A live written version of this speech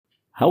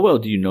How well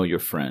do you know your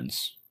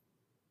friends?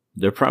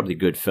 They're probably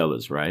good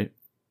fellas, right?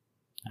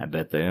 I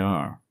bet they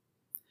are.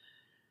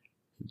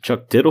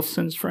 Chuck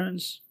Diddleston's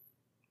friends?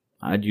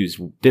 I'd use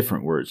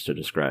different words to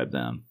describe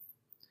them.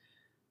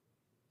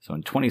 So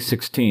in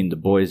 2016, the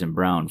boys in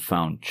Brown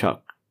found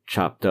Chuck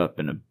chopped up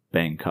in a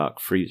Bangkok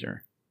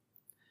freezer.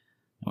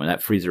 And when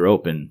that freezer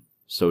opened,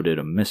 so did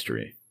a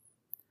mystery.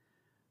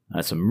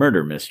 That's a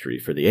murder mystery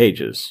for the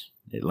ages.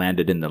 It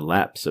landed in the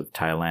laps of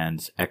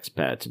Thailand's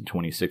expats in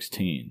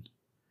 2016.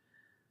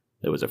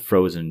 There was a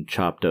frozen,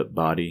 chopped-up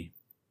body,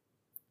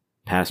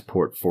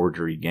 passport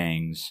forgery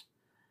gangs,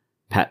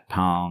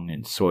 patpong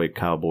and soy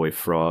cowboy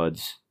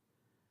frauds,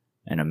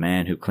 and a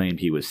man who claimed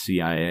he was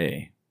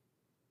CIA.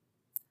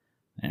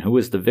 And who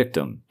was the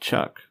victim?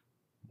 Chuck.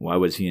 Why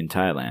was he in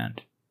Thailand?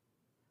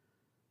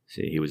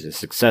 See, he was a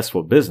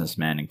successful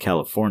businessman in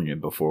California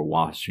before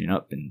washing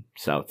up in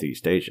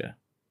Southeast Asia.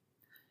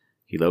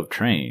 He loved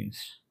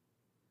trains.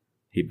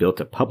 He built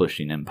a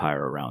publishing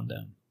empire around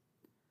them.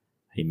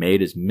 He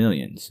made his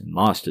millions and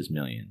lost his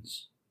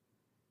millions.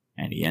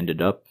 And he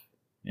ended up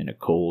in a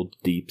cold,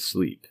 deep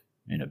sleep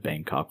in a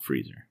Bangkok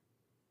freezer.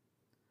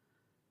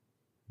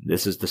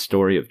 This is the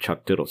story of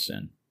Chuck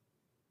Diddleston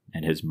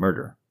and his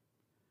murder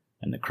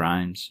and the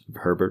crimes of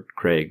Herbert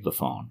Craig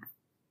Lafon.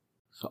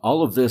 So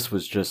all of this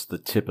was just the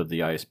tip of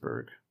the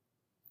iceberg.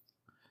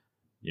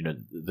 You know,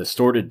 the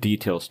sordid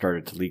details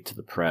started to leak to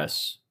the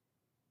press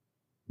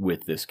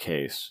with this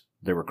case.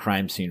 There were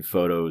crime scene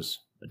photos,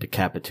 a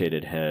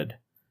decapitated head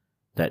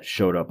that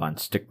showed up on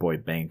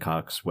Stickboy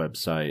Bangkok's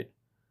website.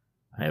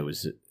 It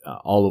was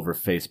all over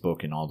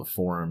Facebook and all the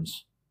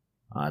forums.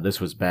 This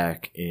was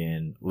back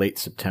in late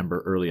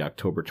September, early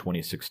October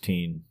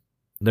 2016.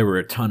 There were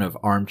a ton of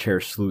armchair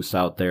sleuths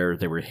out there.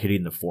 They were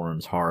hitting the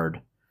forums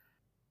hard.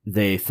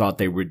 They thought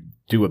they would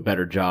do a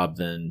better job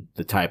than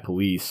the Thai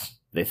police.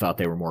 They thought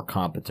they were more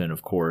competent,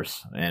 of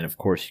course. And of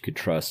course you could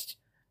trust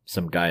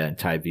some guy on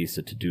Thai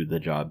visa to do the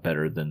job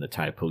better than the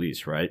Thai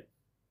police, right?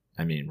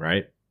 I mean,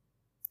 right?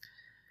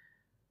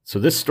 So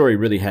this story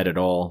really had it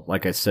all.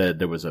 Like I said,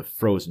 there was a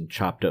frozen,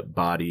 chopped up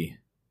body.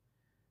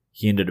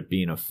 He ended up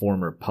being a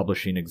former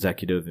publishing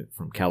executive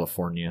from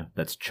California.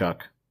 That's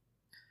Chuck.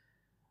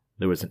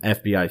 There was an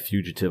FBI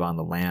fugitive on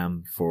the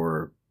lam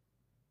for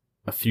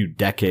a few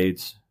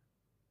decades.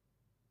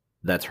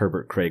 That's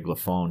Herbert Craig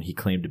Lafon. He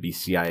claimed to be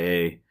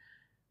CIA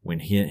when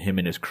him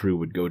and his crew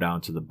would go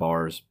down to the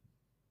bars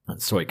on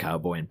Soy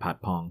Cowboy and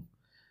Patpong.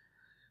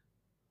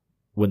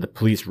 When the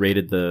police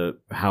raided the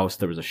house,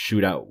 there was a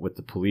shootout with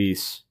the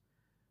police.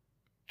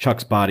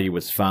 Chuck's body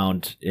was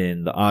found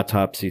in the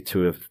autopsy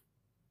to have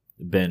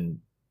been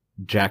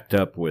jacked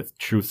up with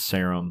truth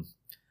serum.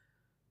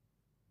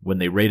 When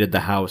they raided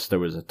the house, there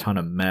was a ton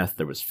of meth,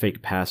 there was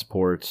fake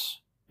passports,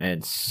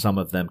 and some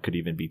of them could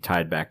even be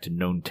tied back to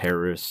known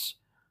terrorists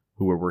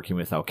who were working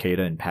with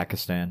Al-Qaeda in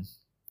Pakistan.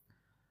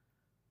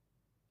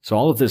 So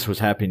all of this was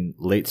happening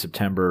late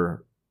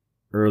September,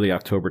 early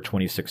October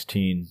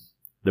 2016.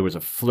 There was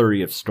a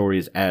flurry of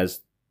stories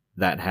as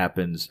that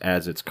happens,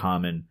 as it's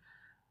common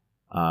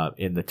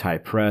in the Thai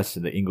press,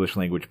 in the English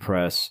language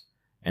press.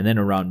 And then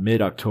around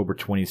mid-October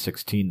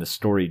 2016, the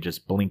story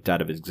just blinked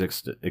out of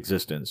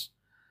existence.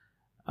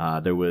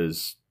 There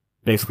was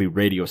basically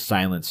radio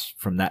silence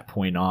from that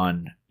point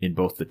on in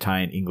both the Thai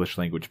and English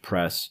language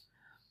press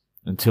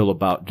until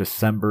about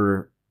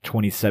December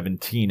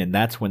 2017. And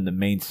that's when the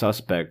main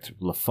suspect,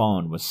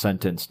 Lafon, was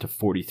sentenced to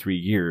 43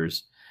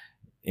 years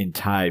in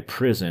Thai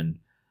prison.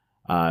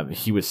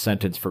 He was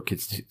sentenced for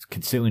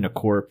concealing a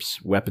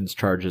corpse, weapons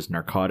charges,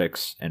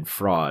 narcotics, and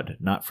fraud,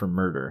 not for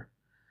murder.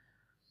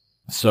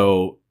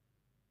 So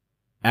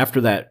after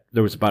that,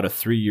 there was about a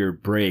 3-year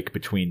break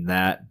between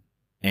that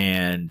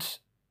and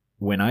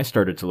when I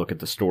started to look at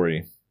the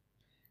story,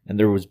 and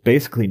there was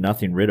basically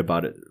nothing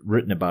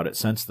written about it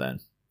since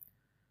then.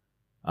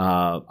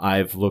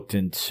 I've looked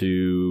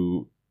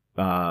into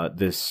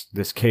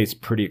this case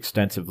pretty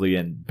extensively,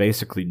 and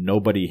basically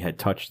nobody had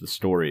touched the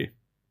story.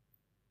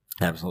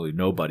 Absolutely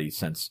nobody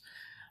since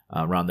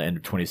around the end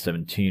of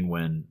 2017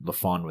 when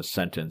Lafon was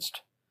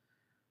sentenced.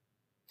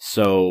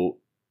 So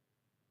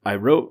I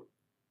wrote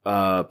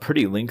a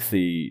pretty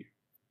lengthy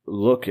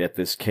look at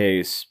this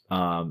case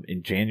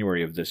in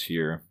January of this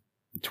year,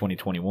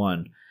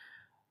 2021.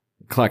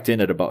 Clocked in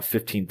at about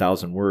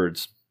 15,000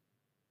 words.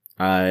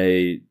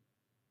 I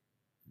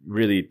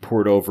really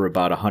poured over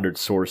about 100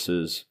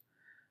 sources,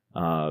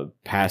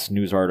 past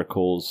news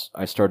articles.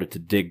 I started to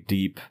dig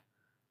deep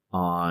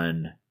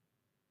on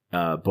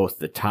both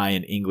the Thai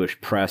and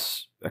English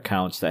press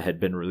accounts that had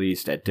been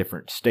released at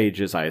different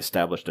stages. I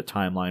established a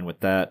timeline with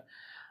that.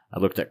 I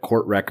looked at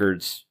court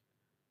records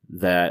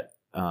that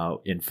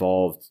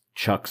involved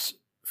Chuck's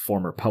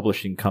former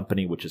publishing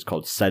company, which is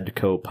called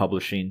Sedco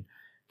Publishing.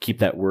 Keep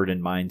that word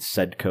in mind,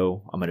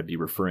 Sedco. I'm going to be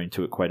referring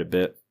to it quite a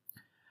bit.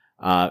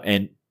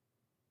 I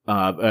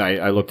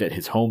looked at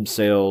his home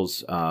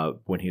sales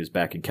when he was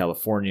back in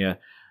California.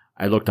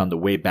 I looked on the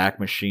Wayback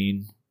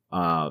Machine,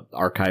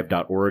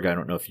 archive.org. I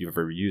don't know if you've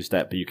ever used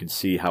that, but you can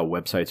see how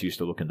websites used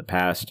to look in the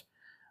past.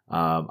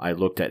 I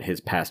looked at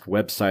his past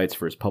websites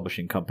for his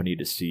publishing company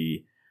to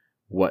see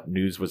what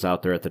news was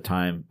out there at the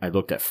time. I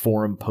looked at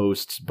forum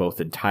posts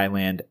both in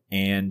Thailand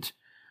and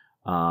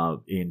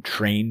in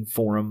train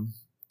forum,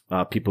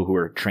 people who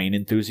are train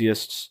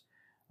enthusiasts.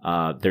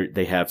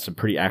 They have some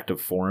pretty active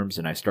forums,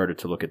 and I started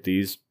to look at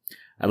these.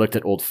 I looked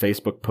at old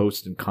Facebook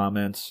posts and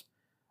comments.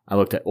 I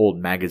looked at old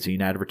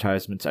magazine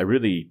advertisements. I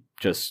really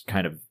just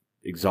kind of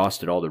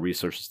exhausted all the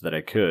resources that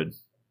I could.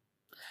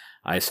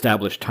 I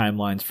established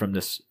timelines from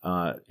this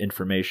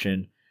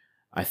information.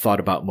 I thought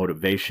about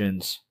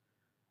motivations.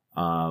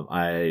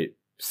 I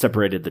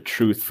separated the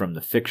truth from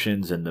the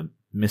fictions and the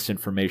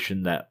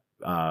misinformation that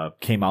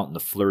came out in the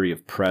flurry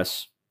of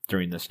press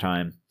during this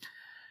time.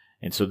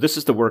 And so this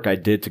is the work I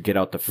did to get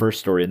out the first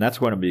story, and that's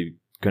what I'm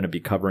going to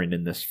be covering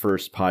in this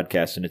first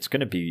podcast, and it's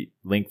going to be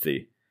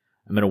lengthy.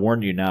 I'm going to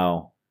warn you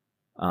now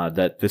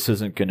that this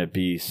isn't going to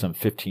be some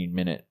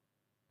 15-minute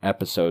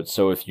episode.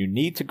 So if you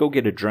need to go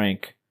get a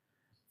drink,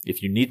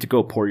 if you need to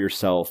go pour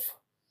yourself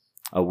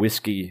a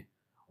whiskey,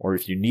 or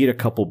if you need a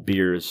couple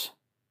beers,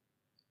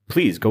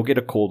 please go get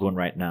a cold one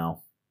right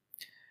now.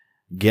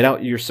 Get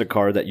out your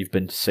cigar that you've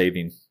been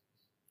saving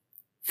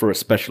for a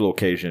special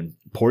occasion.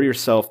 Pour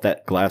yourself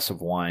that glass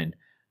of wine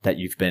that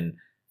you've been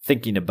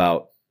thinking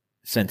about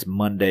since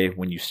Monday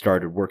when you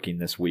started working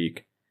this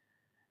week.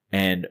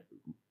 And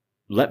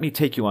let me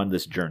take you on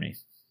this journey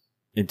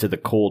into the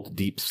cold,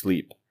 deep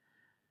sleep.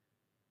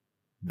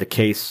 The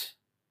case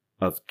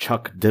of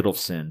Chuck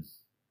Diddlefson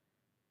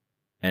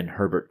and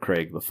Herbert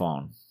Craig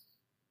Lafon.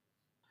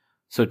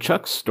 So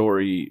Chuck's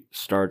story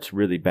starts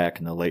really back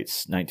in the late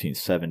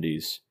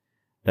 1970s.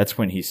 That's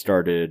when he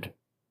started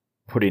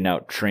putting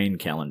out train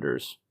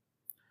calendars.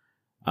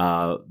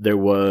 There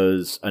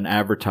was an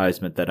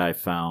advertisement that I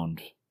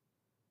found,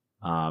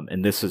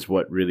 and this is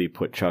what really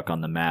put Chuck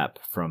on the map,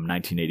 from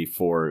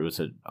 1984. It was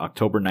an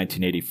October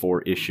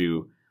 1984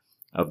 issue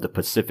of the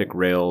Pacific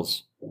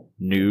Rail's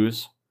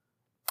News.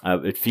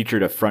 It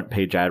featured a front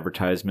page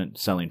advertisement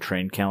selling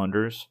train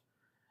calendars,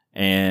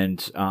 and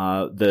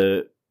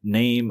the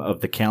name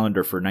of the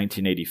calendar for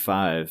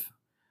 1985,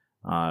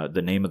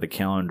 the name of the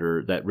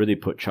calendar that really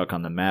put Chuck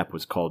on the map,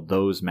 was called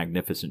Those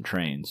Magnificent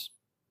Trains.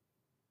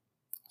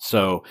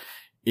 So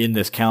in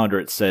this calendar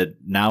it said,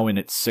 now in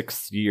its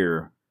 6th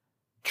year,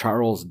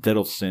 Charles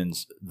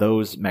Diddleson's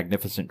Those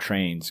Magnificent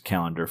Trains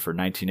calendar for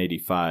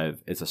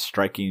 1985 is a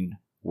striking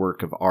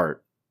work of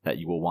art that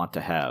you will want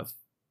to have.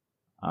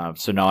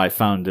 So now I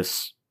found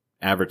this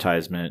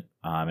advertisement,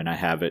 and I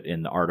have it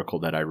in the article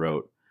that I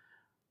wrote.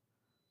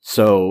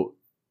 So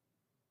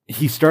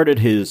he started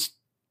his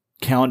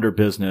calendar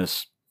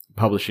business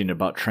publishing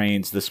about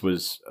trains. This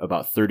was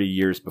about 30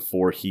 years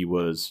before he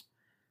was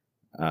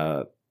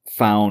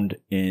found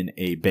in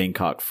a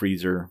Bangkok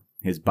freezer,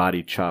 his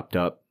body chopped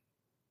up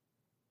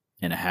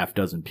in a half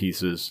dozen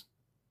pieces.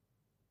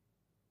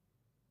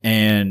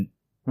 And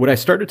what I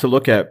started to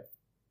look at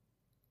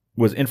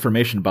was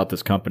information about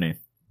this company,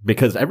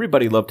 because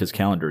everybody loved his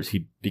calendars.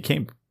 He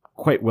became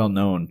quite well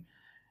known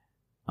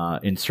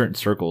in certain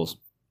circles.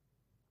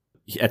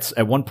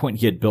 At one point,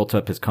 he had built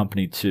up his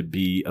company to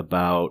be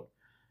about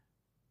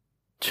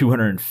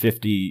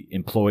 250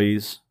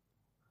 employees.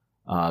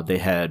 They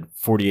had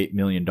 $48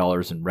 million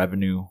in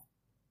revenue.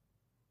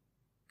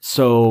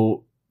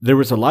 So there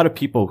was a lot of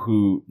people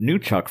who knew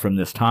Chuck from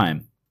this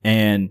time.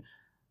 And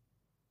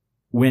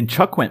when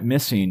Chuck went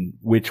missing,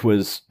 which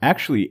was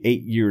actually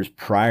 8 years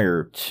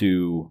prior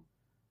to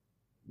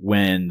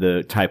when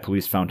the Thai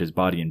police found his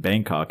body in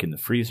Bangkok in the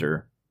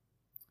freezer,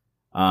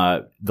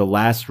 the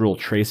last real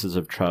traces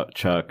of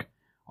Chuck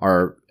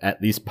are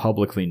at least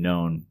publicly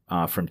known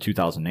from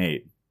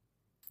 2008.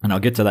 And I'll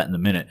get to that in a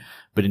minute.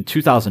 But in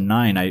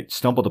 2009, I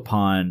stumbled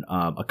upon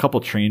a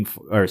couple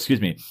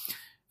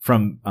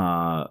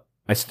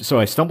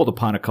I stumbled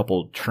upon a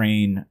couple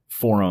train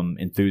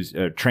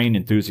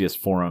enthusiast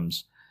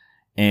forums,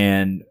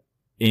 and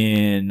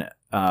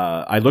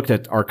I looked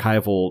at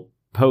archival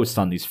posts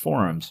on these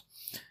forums.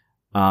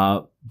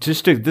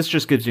 This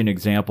just gives you an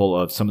example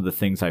of some of the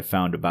things I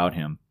found about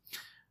him.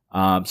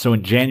 So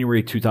in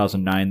January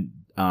 2009,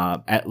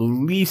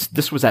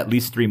 this was at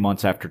least 3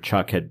 months after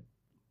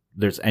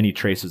there's any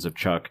traces of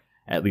Chuck,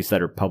 at least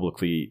that are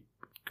publicly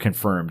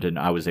confirmed, and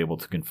I was able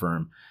to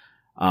confirm.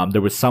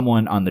 There was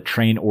someone on the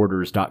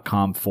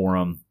trainorders.com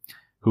forum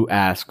who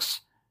asks,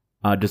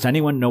 does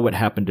anyone know what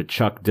happened to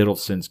Chuck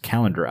Diddleson's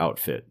calendar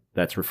outfit?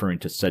 That's referring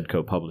to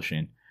Sedco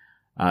Publishing.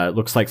 It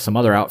looks like some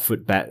other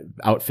outfit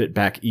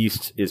back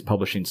east is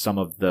publishing some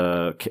of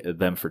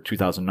them for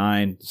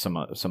 2009, some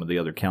of the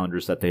other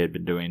calendars that they had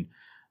been doing,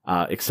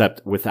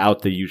 except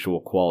without the usual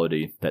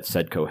quality that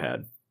Sedco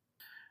had.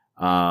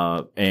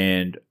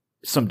 And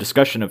some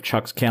discussion of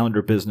Chuck's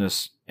calendar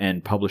business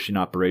and publishing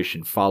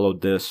operation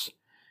followed this.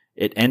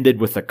 It ended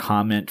with a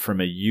comment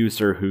from a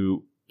user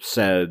who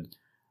said,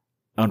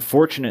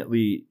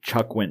 unfortunately,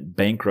 Chuck went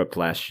bankrupt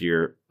last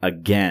year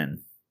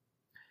again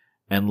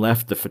and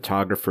left the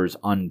photographers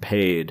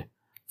unpaid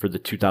for the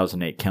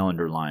 2008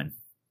 calendar line.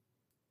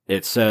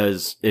 It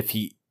says if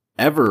he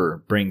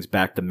ever brings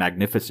back the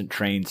Magnificent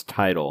Trains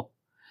title,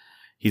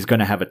 he's going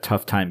to have a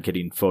tough time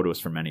getting photos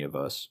from any of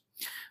us.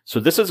 So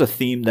this is a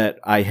theme that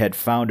I had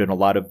found in a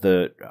lot of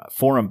the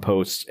forum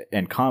posts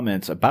and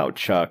comments about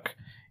Chuck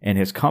and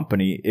his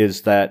company,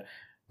 is that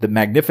the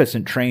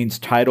Magnificent Trains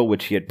title,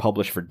 which he had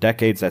published for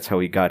decades, that's how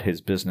he got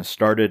his business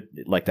started,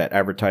 like that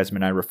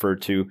advertisement I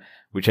referred to,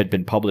 which had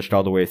been published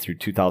all the way through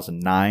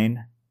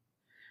 2009.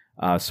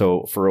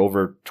 So for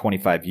over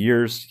 25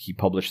 years, he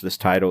published this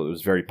title. It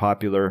was very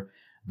popular.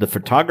 The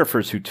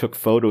photographers who took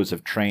photos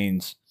of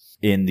trains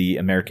in the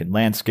American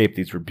landscape,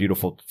 these were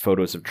beautiful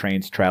photos of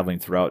trains traveling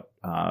throughout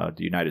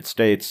the United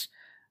States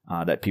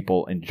that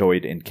people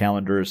enjoyed in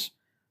calendars.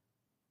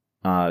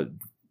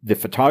 The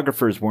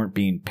photographers weren't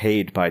being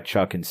paid by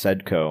Chuck and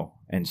Sedco,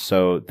 and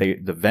so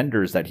the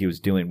vendors that he was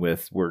dealing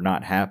with were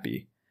not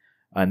happy.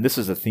 And this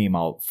is a theme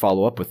I'll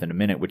follow up with in a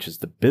minute, which is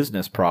the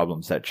business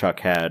problems that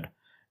Chuck had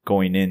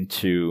going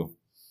into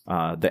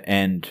the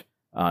end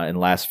and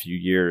last few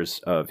years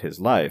of his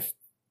life.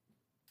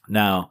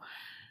 Now,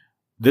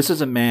 this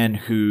is a man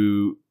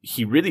who,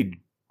 he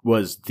really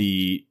was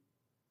the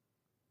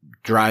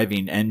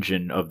driving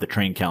engine of the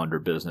train calendar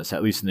business,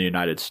 at least in the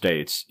United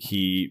States.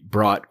 He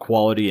brought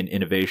quality and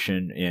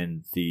innovation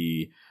in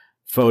the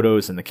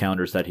photos and the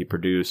calendars that he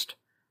produced.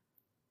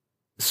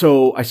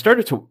 So I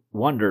started to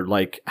wonder,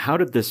 like, how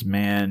did this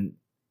man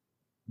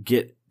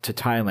get to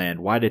Thailand?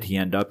 Why did he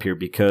end up here?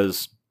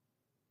 Because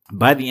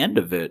by the end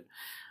of it,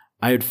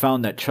 I had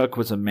found that Chuck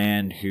was a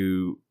man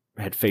who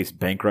had faced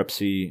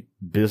bankruptcy,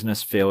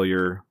 business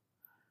failure.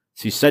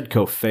 See,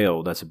 Sedco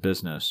failed as a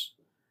business,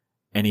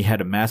 and he had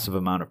a massive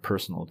amount of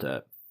personal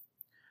debt.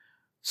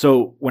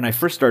 So when I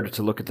first started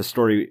to look at the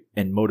story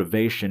and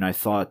motivation, I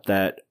thought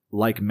that,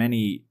 like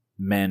many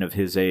men of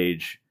his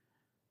age,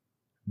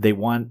 they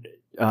want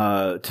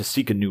to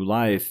seek a new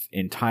life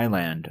in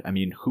Thailand. I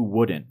mean, who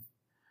wouldn't?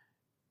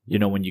 You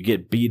know, when you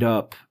get beat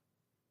up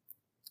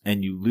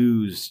and you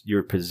lose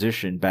your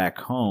position back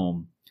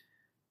home,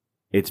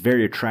 it's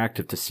very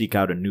attractive to seek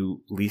out a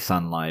new lease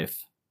on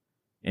life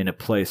in a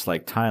place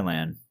like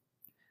Thailand.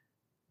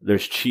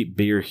 There's cheap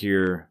beer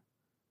here.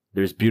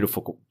 There's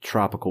beautiful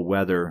tropical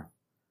weather.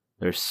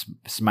 There's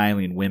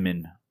smiling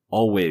women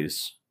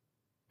always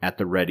at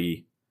the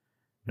ready,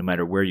 no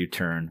matter where you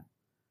turn.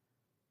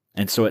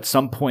 And so at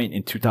some point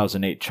in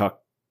 2008,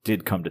 Chuck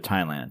did come to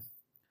Thailand.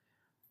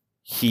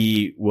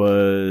 He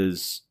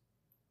was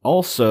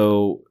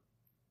also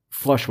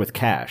flush with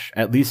cash,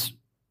 at least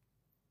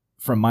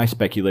from my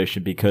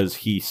speculation, because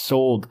he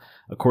sold,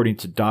 according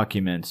to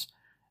documents,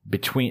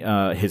 between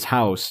his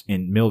house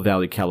in Mill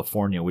Valley,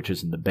 California, which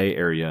is in the Bay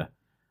Area,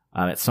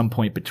 at some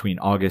point between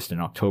August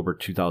and October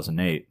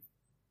 2008.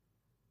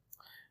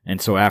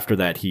 And so after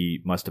that,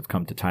 he must have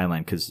come to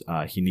Thailand because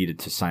he needed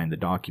to sign the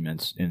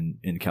documents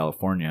in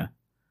California.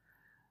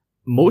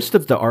 Most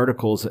of the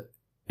articles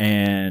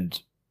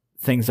and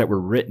things that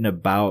were written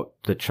about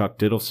the Chuck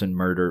Diddleson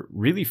murder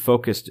really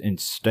focused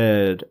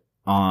instead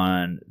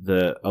on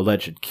the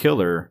alleged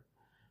killer,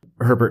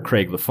 Herbert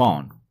Craig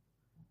Lafon.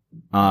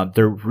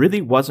 There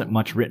really wasn't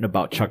much written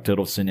about Chuck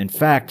Diddleson. In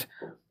fact,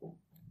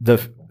 the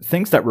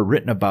things that were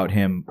written about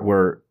him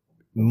were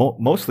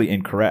mostly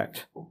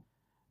incorrect.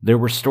 There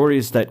were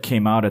stories that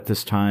came out at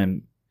this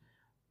time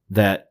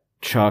that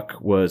Chuck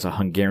was a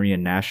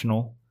Hungarian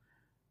national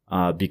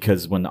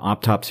because when the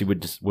autopsy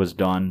was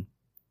done,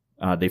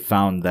 they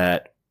found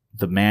that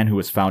the man who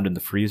was found in the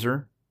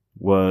freezer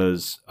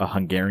was a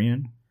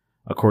Hungarian,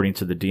 according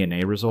to the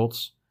DNA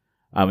results.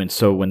 And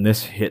so when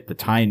this hit the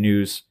Thai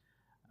news,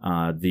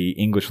 the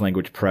English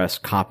language press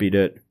copied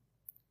it.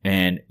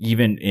 And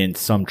even in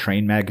some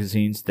train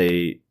magazines,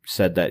 they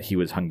said that he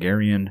was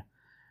Hungarian.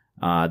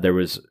 There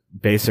was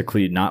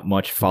basically not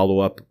much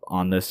follow-up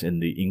on this in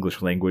the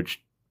English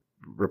language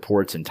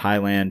reports in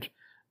Thailand,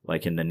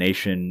 like in The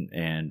Nation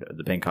and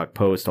the Bangkok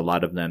Post. A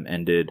lot of them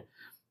ended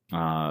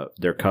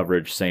their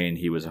coverage saying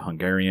he was a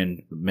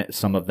Hungarian.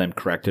 Some of them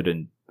corrected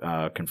and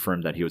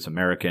confirmed that he was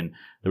American.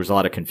 There was a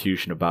lot of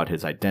confusion about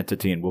his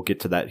identity, and we'll get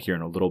to that here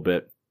in a little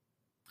bit.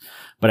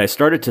 But I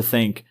started to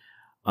think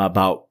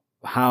about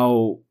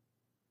how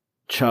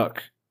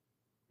Chuck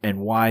and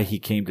why he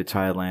came to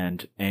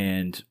Thailand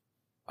and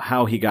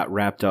how he got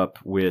wrapped up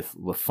with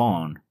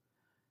Lafon.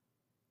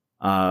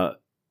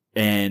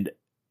 And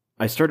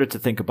I started to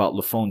think about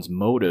Lafon's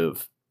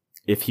motive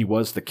if he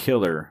was the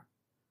killer.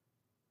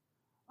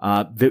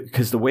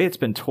 Because the way it's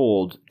been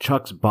told,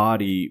 Chuck's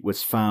body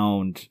was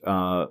found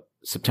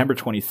September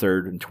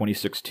 23rd in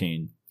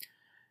 2016.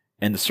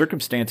 And the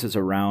circumstances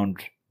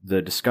around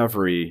the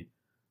discovery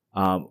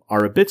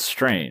are a bit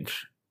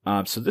strange.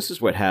 So this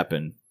is what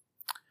happened.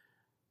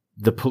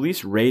 The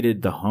police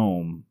raided the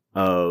home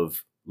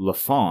of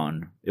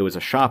Lafon. It was a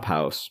shop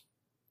house.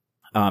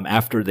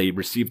 After they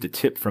received a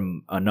tip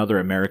from another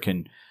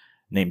American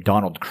named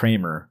Donald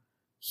Kramer.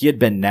 He had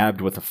been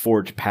nabbed with a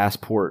forged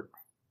passport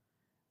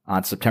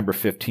on September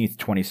 15th,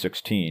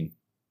 2016.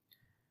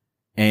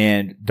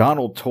 And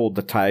Donald told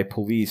the Thai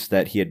police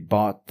that he had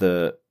bought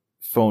the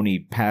phony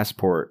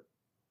passport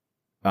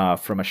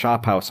from a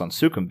shop house on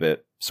Sukhumvit,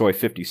 Soi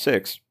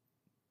 56.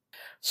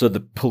 So the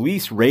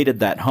police raided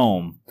that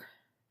home,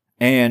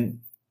 And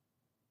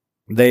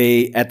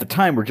they, at the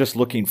time, were just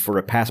looking for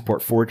a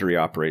passport forgery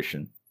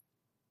operation.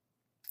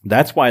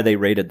 That's why they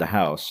raided the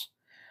house.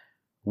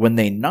 When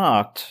they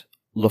knocked,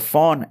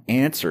 LaFawn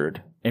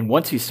answered, and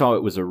once he saw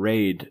it was a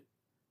raid,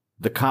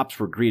 the cops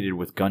were greeted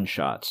with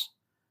gunshots.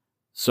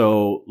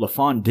 So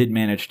LaFawn did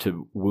manage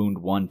to wound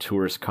one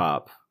tourist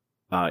cop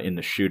in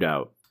the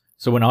shootout.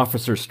 So when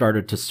officers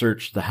started to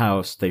search the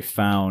house, they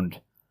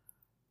found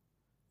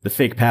the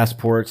fake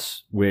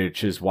passports,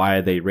 which is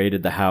why they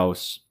raided the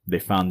house. They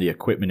found the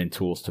equipment and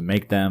tools to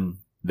make them.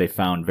 They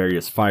found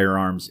various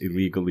firearms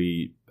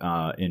illegally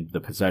in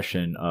the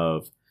possession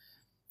of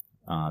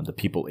the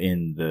people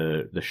in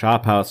the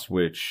shop house,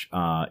 which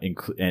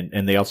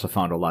and they also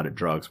found a lot of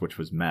drugs, which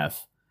was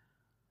meth.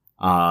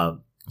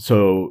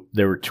 So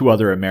there were two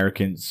other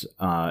Americans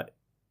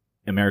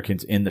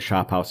in the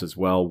shop house as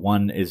well.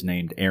 One is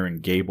named Aaron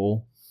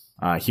Gable.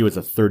 He was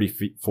a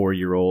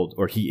 34-year-old,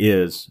 or he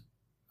is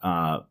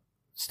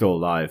still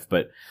alive,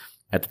 but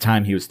at the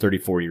time he was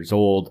 34 years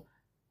old.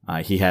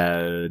 He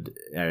had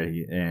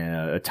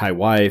a Thai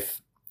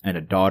wife and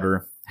a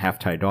daughter,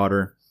 half-Thai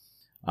daughter.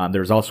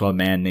 There was also a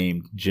man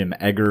named Jim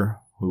Egger,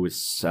 who was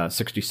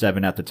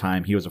 67 at the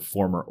time. He was a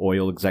former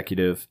oil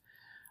executive.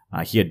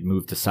 He had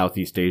moved to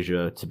Southeast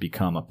Asia to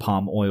become a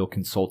palm oil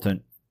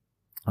consultant,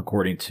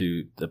 according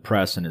to the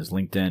press and his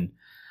LinkedIn,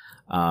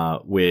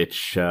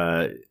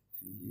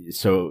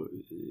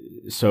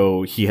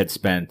 so he had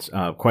spent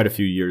quite a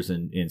few years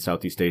in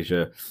Southeast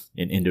Asia,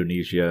 in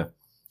Indonesia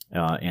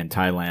and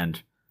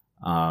Thailand.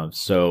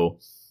 So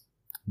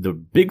the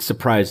big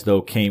surprise,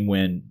 though, came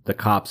when the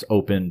cops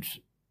opened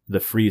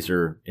the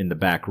freezer in the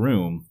back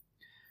room,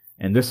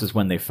 and this is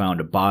when they found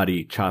a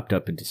body chopped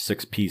up into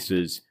 6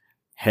 pieces,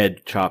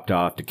 head chopped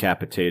off,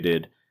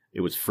 decapitated.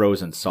 It was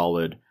frozen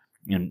solid,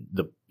 and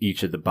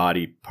each of the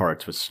body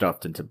parts was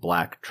stuffed into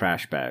black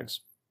trash bags.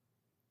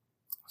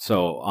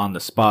 So on the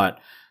spot,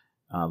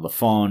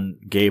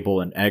 LaFawn, Gable,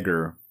 and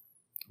Egger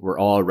were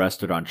all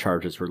arrested on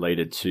charges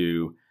related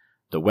to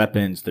the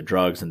weapons, the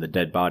drugs, and the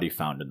dead body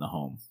found in the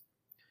home.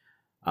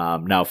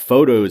 Now,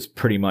 photos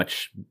pretty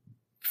much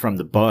from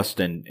the bust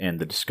and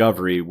the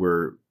discovery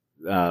were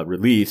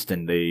released,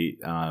 and they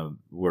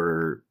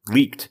were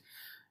leaked,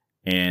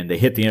 and they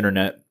hit the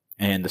internet,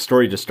 and the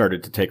story just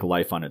started to take a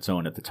life on its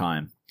own at the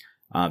time.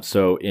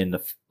 So in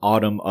the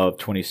autumn of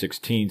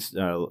 2016,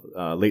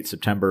 late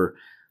September,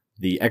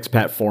 the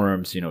expat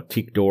forums,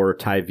 TikTok,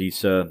 Thai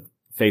Visa,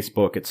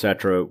 Facebook,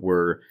 etc.,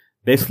 were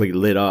basically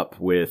lit up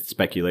with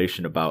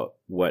speculation about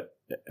what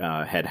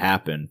had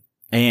happened.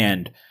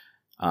 And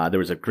there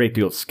was a great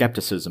deal of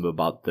skepticism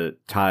about the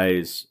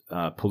Thai's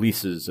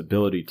police's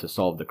ability to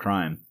solve the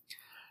crime.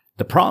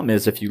 The problem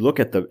is, if you look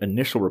at the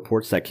initial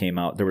reports that came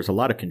out, there was a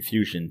lot of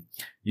confusion.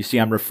 You see,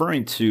 I'm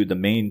referring to the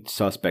main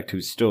suspect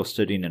who's still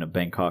sitting in a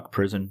Bangkok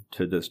prison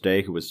to this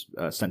day, who was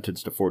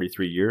sentenced to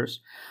 43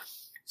 years.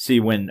 See,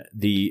 when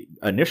the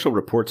initial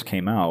reports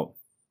came out,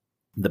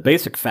 the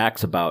basic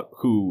facts about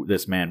who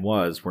this man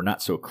was were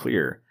not so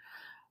clear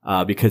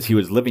because he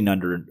was living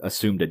under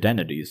assumed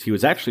identities. He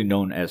was actually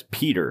known as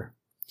Peter.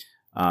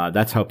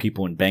 That's how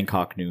people in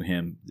Bangkok knew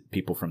him,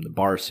 people from the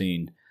bar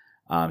scene.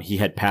 He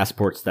had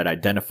passports that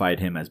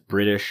identified him as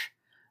British,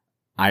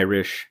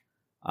 Irish.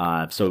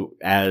 So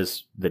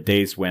as the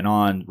days went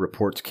on,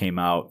 reports came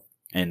out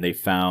and they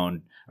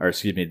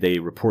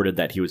reported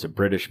that he was a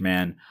British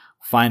man.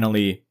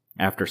 Finally,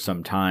 after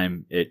some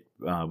time, it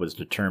was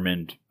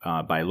determined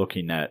by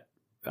looking at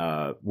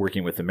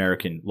working with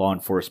American law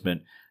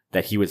enforcement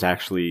that he was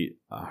actually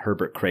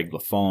Herbert Craig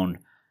LaFawn,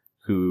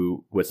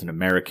 who was an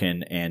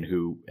American and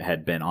who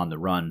had been on the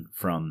run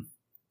from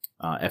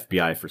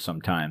FBI for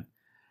some time.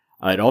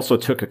 It also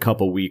took a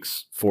couple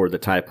weeks for the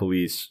Thai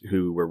police,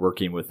 who were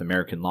working with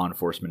American law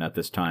enforcement at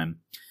this time,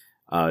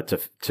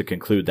 to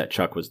conclude that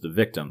Chuck was the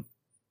victim.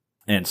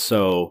 And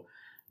so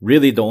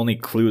really the only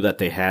clue that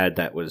they had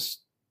that was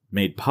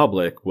made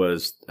public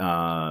was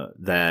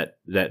that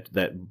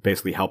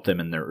basically helped them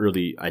in their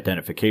early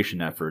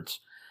identification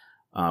efforts,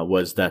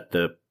 was that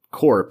the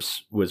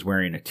corpse was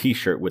wearing a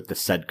T-shirt with the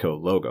Sedco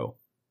logo.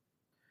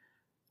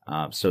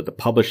 So the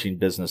publishing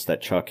business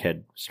that Chuck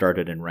had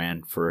started and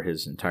ran for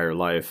his entire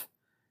life,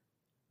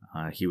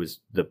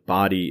 the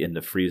body in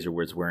the freezer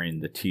was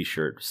wearing the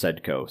T-shirt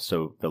Sedco.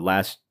 So the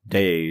last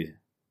day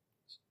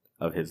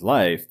of his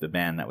life, the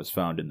man that was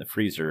found in the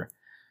freezer,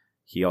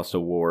 he also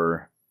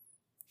wore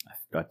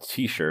a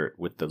T-shirt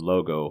with the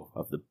logo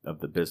of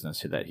the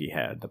business that he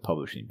had, the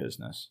publishing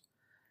business,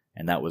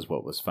 and that was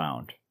what was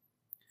found.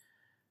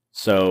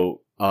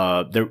 So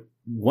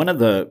one of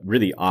the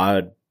really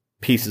odd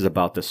pieces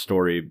about this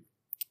story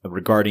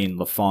regarding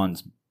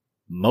LaFawn's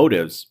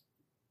motives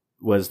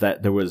was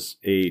that there was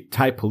a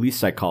Thai police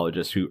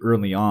psychologist who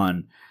early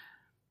on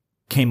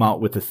came out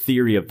with a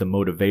theory of the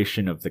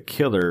motivation of the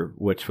killer,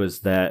 which was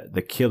that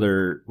the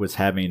killer was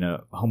having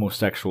a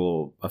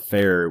homosexual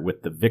affair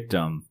with the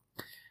victim,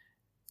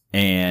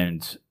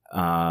 and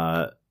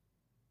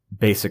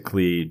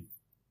basically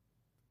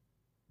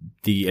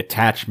the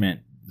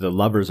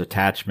lover's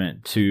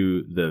attachment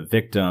to the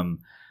victim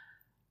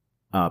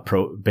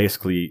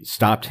basically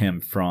stopped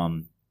him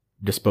from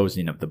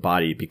disposing of the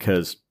body.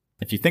 Because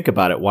if you think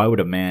about it, why would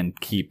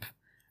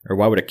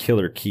a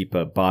killer keep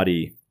a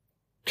body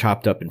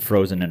chopped up and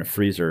frozen in a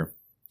freezer?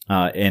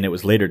 And it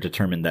was later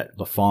determined that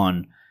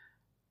LaFawn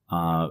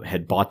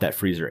had bought that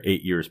freezer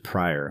 8 years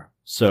prior.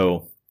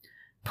 So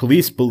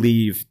police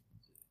believe,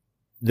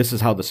 this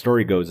is how the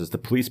story goes, is the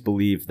police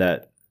believe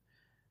that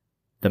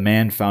the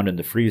man found in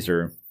the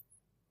freezer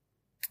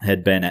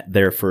had been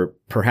there for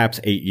perhaps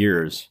 8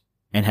 years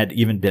and had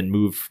even been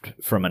moved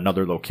from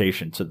another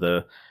location to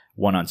the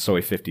one on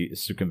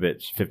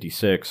Sukhumvit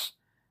 56,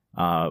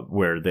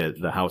 where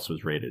the house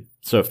was raided.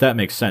 So if that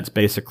makes sense,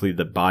 basically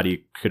the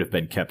body could have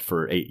been kept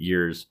for 8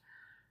 years.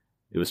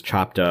 It was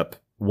chopped up.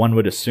 One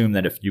would assume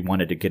that if you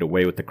wanted to get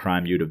away with the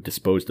crime, you'd have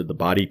disposed of the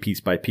body piece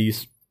by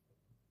piece.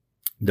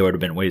 There would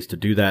have been ways to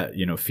do that,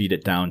 feed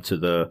it down to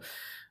the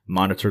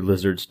monitor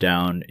lizards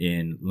down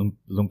in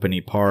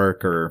Lumpini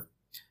Park, or,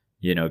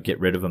 get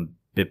rid of them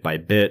bit by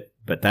bit.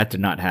 But that did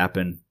not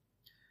happen.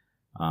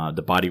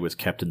 The body was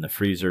kept in the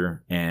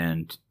freezer,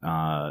 and,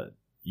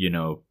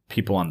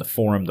 people on the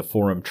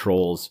forum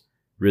trolls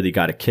really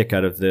got a kick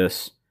out of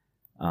this,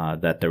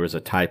 that there was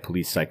a Thai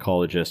police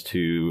psychologist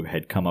who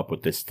had come up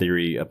with this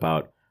theory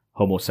about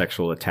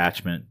homosexual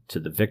attachment to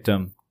the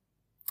victim.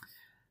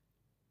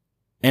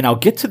 And I'll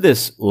get to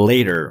this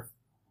later,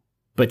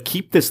 but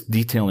keep this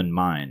detail in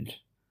mind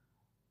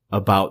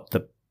about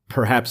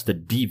perhaps the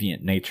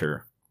deviant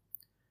nature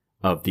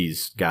of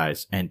these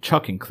guys, and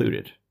Chuck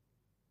included.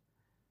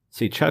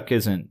 See, Chuck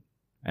isn't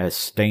as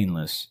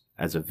stainless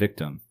as a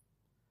victim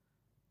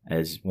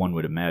as one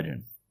would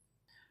imagine.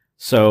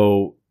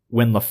 So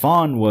when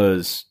LaFawn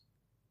was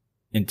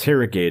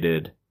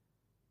interrogated,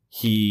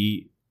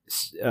 he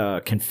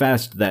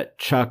confessed that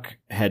Chuck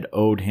had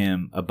owed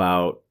him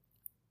about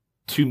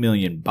 2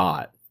 million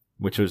baht,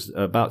 which was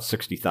about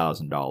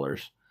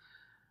 $60,000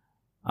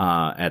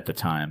 at the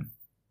time.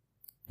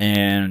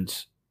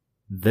 And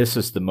this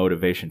is the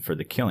motivation for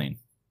the killing.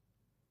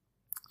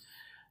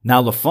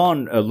 Now,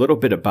 LaFawn, a little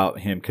bit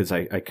about him, because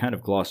I kind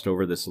of glossed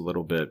over this a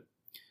little bit.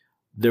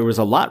 There was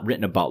a lot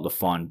written about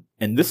LaFawn,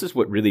 and this is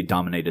what really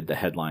dominated the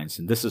headlines.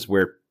 And this is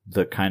where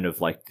the kind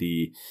of like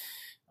the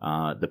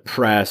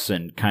press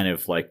and kind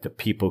of like the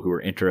people who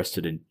were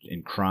interested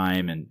in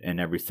crime and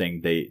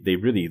everything, they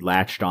really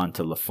latched on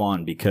to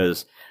LaFawn,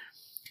 because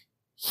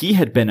he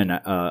had been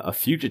a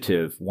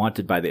fugitive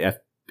wanted by the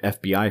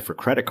FBI for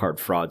credit card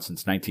fraud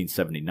since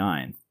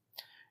 1979.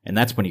 And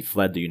that's when he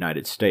fled the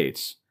United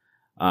States.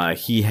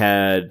 He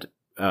had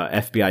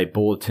FBI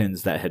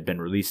bulletins that had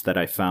been released that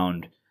I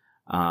found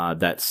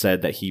that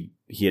said that he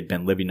had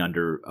been living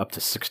under up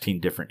to 16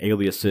 different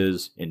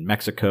aliases in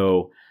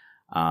Mexico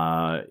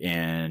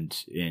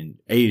and in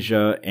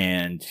Asia,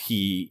 and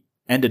he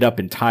ended up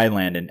in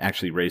Thailand and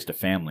actually raised a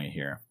family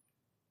here.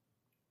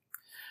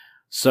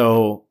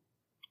 So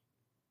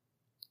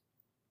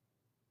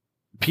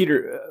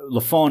Peter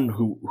LaFawn,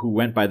 who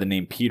went by the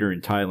name Peter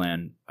in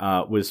Thailand,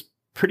 was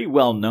pretty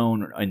well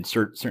known in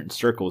certain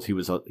circles. He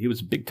was a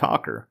big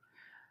talker.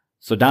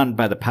 So down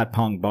by the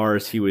Patpong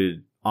bars, he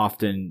would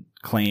often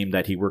claim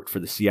that he worked for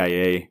the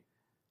CIA.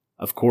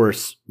 Of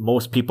course,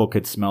 most people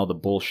could smell the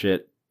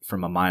bullshit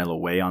from a mile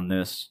away on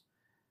this.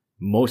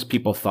 Most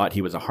people thought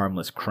he was a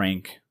harmless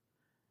crank.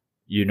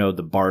 The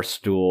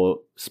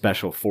barstool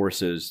special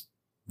forces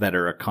that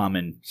are a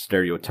common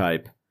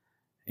stereotype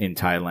in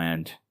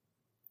Thailand.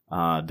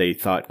 They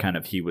thought kind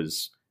of he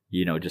was,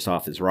 just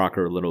off his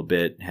rocker a little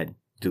bit, had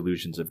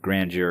delusions of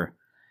grandeur.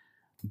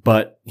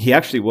 But he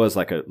actually was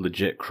like a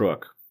legit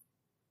crook.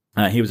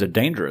 He was a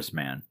dangerous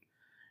man.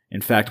 In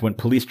fact, when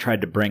police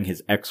tried to bring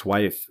his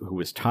ex-wife, who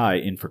was Thai,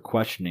 in for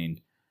questioning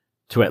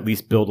to at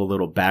least build a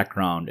little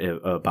background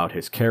about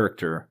his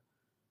character,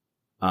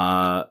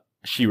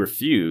 she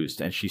refused,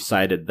 and she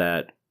cited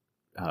that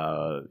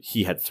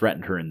he had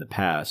threatened her in the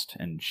past,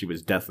 and she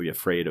was deathly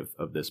afraid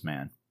of this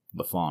man,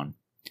 LaFawn.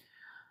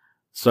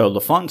 So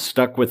LaFawn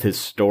stuck with his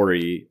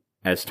story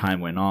as time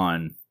went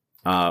on,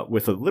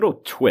 with a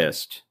little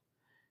twist.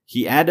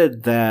 He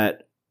added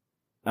that,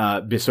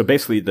 so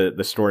basically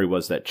the story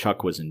was that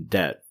Chuck was in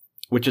debt,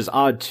 which is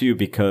odd too,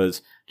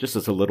 because, just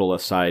as a little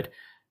aside,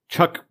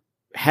 Chuck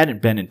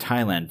hadn't been in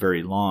Thailand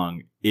very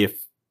long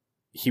if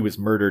he was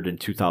murdered in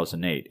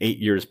 2008, 8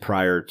 years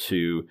prior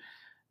to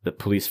the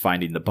police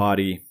finding the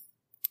body,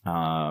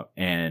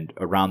 and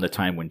around the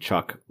time when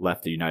Chuck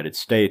left the United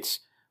States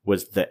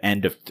was the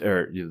end of,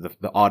 or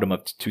the autumn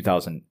of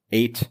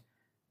 2008,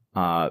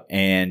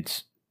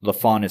 and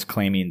LaFawn is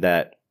claiming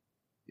that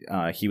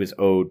he was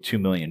owed 2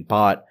 million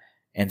baht.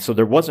 And so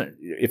there wasn't,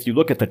 if you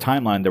look at the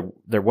timeline,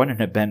 there wouldn't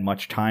have been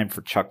much time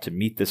for Chuck to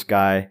meet this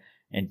guy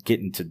and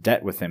get into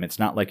debt with him. It's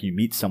not like you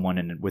meet someone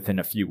and within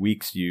a few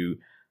weeks you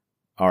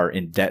are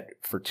in debt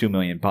for 2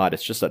 million baht.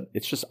 It's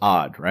just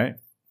odd, right?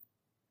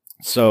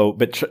 So,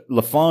 but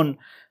LaFawn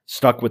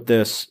stuck with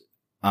this.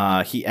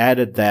 He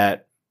added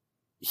that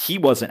he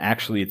wasn't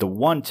actually the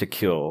one to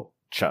kill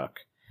Chuck.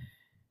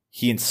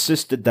 He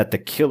insisted that the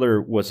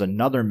killer was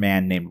another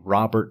man named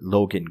Robert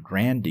Logan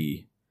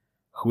Grandy,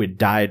 who had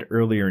died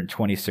earlier in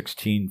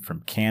 2016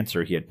 from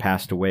cancer. He had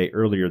passed away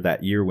earlier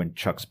that year when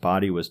Chuck's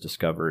body was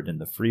discovered in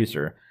the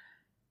freezer.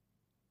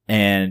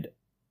 And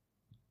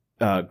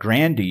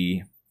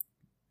Grandy,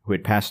 who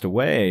had passed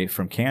away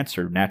from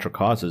cancer, natural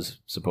causes,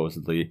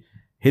 supposedly,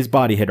 his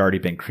body had already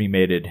been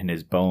cremated, and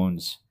his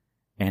bones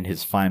and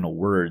his final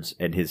words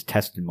and his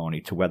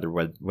testimony to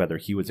whether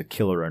he was a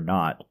killer or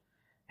not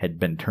had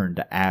been turned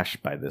to ash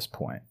by this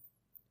point.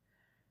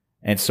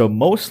 And so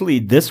mostly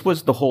this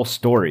was the whole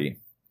story.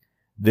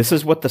 This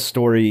is what the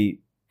story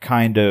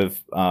kind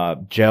of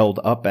gelled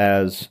up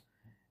as,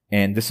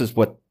 and this is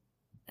what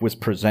was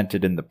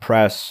presented in the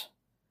press.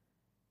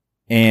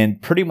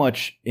 And pretty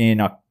much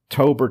in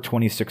October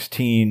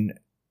 2016,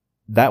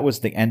 that was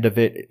the end of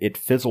it. It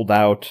fizzled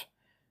out.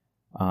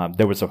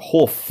 There was a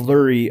whole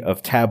flurry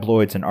of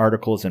tabloids and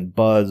articles and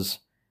buzz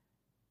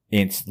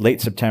in late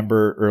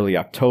September, early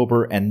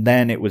October, and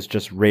then it was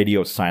just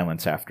radio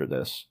silence after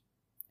this.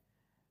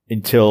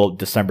 Until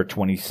December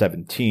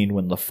 2017,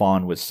 when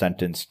LaFawn was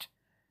sentenced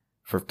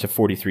to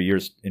 43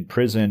 years in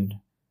prison,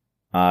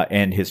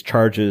 and his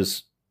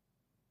charges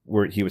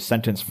he was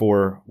sentenced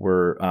for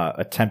were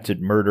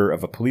attempted murder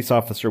of a police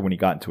officer. When he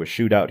got into a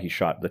shootout, he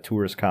shot the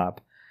tourist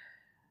cop.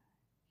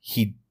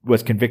 He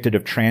was convicted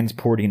of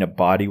transporting a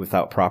body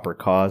without proper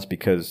cause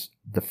because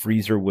the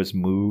freezer was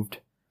moved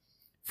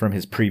from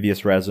his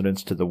previous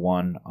residence to the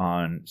one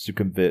on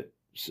Sukhumvit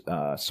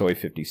Soi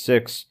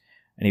 56,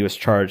 and he was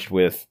charged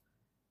with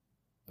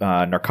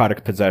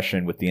narcotic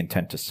possession with the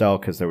intent to sell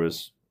because there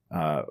was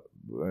a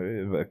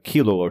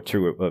kilo or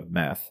two of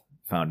meth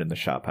found in the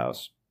shop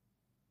house.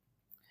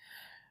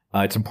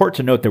 It's important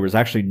to note there was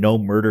actually no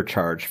murder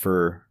charge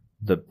for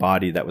the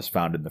body that was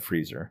found in the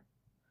freezer.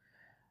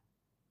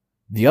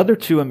 The other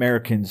two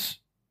Americans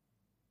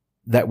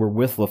that were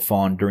with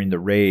LaFawn during the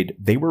raid,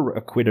 they were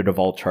acquitted of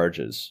all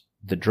charges.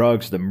 The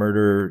drugs, the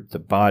murder, the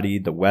body,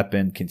 the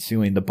weapon,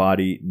 concealing the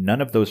body,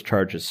 none of those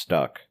charges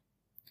stuck.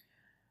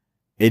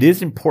 It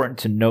is important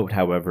to note,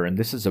 however, and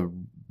this is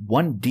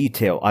one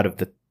detail out of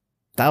the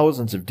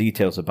thousands of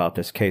details about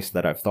this case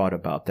that I've thought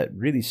about that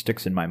really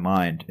sticks in my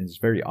mind and is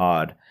very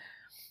odd,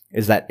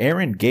 is that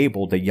Aaron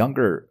Gable, the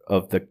younger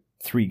of the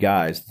three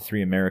guys, the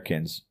three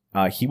Americans,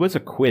 he was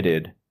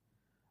acquitted.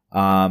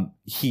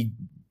 He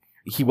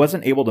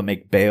wasn't able to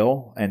make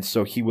bail, and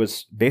so he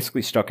was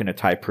basically stuck in a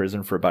Thai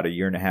prison for about 1.5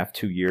 years,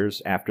 2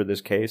 years after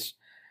this case.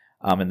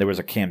 And there was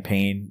a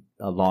campaign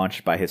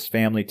launched by his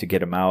family to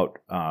get him out,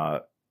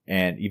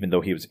 and even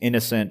though he was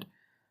innocent.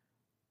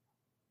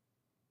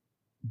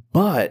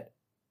 But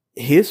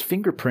his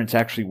fingerprints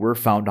actually were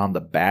found on the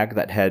bag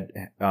that had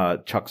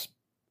Chuck's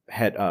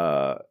head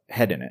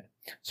in it.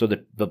 So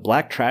the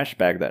black trash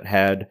bag that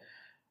had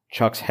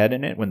Chuck's head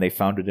in it when they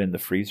found it in the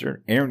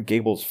freezer, Aaron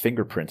Gable's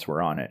fingerprints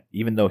were on it,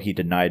 even though he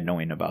denied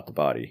knowing about the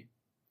body.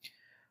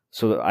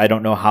 So I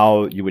don't know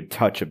how you would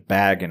touch a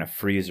bag in a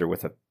freezer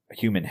with a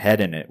human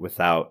head in it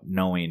without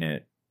knowing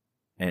it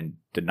and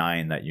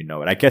denying that you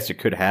know it. I guess it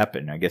could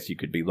happen. I guess you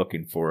could be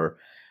looking for,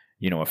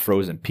 a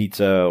frozen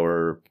pizza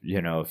or,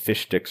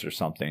 fish sticks or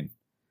something.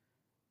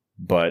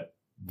 But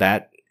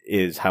that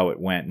is how it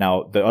went.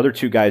 Now, the other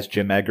two guys,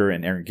 Jim Egger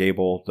and Aaron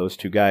Gable, those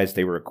two guys,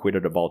 they were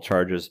acquitted of all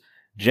charges.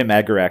 Jim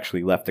Egger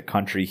actually left the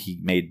country. He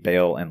made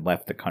bail and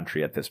left the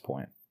country at this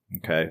point.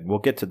 Okay, we'll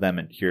get to them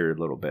in here a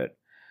little bit.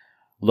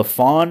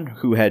 LaFawn,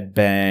 who had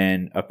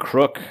been a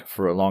crook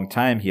for a long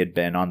time, he had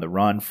been on the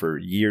run for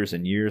years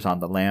and years, on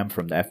the lam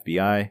from the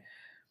FBI.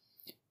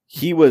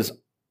 He was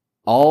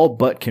all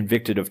but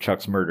convicted of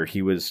Chuck's murder.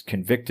 He was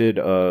convicted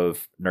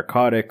of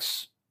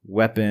narcotics,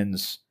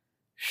 weapons,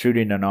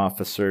 shooting an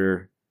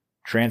officer,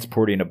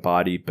 transporting a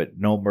body, but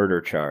no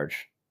murder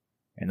charge.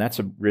 And that's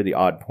a really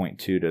odd point,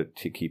 too,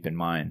 to keep in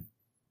mind.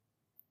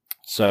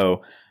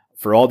 So,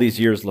 for all these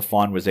years,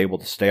 LaFawn was able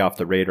to stay off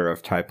the radar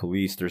of Thai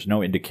police. There's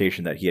no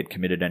indication that he had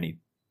committed any,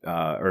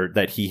 or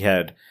that he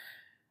had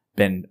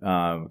been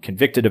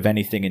convicted of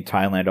anything in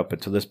Thailand up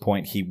until this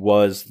point. He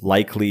was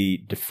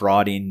likely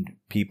defrauding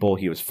people.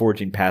 He was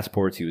forging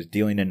passports. He was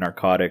dealing in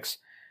narcotics.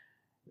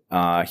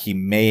 He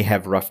may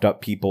have roughed up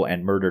people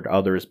and murdered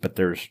others, but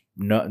there's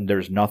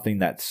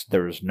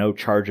no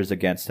charges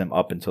against him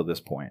up until this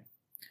point.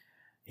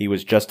 He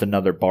was just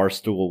another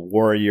barstool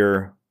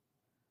warrior.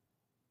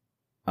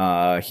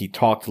 He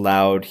talked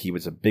loud. He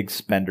was a big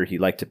spender. He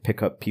liked to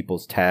pick up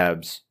people's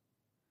tabs.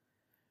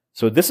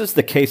 So this is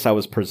the case I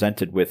was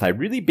presented with. I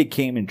really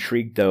became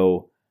intrigued,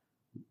 though,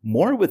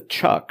 more with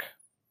Chuck.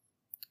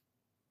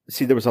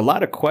 See, there was a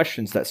lot of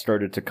questions that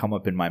started to come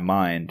up in my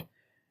mind,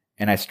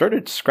 and I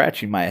started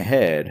scratching my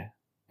head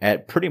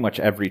at pretty much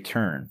every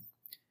turn.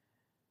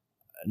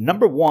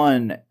 Number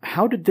one,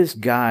 how did this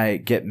guy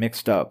get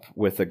mixed up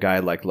with a guy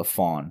like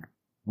LaFawn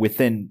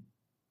within,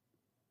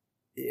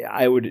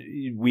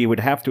 we would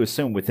have to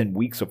assume, within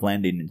weeks of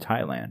landing in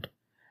Thailand?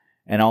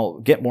 And I'll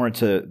get more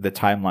into the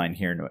timeline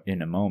here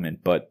in a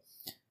moment, but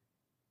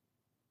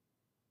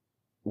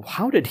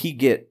how did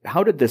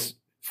this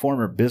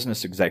former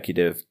business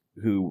executive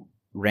who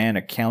ran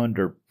a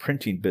calendar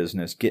printing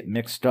business get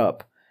mixed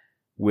up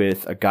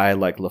with a guy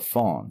like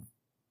LaFawn,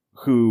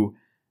 who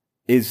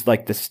is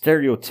like the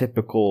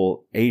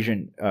stereotypical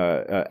Asian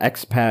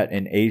expat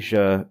in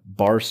Asia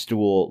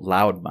barstool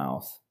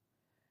loudmouth,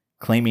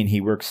 claiming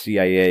he works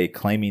CIA,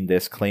 claiming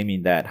this,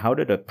 claiming that. How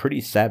did a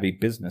pretty savvy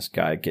business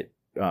guy get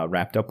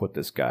wrapped up with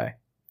this guy?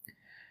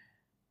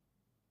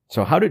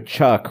 So how did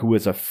Chuck, who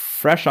was a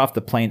fresh off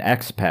the plane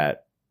expat,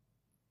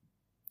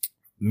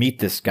 meet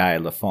this guy,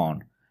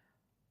 LaFawn?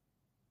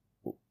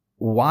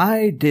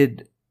 Why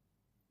did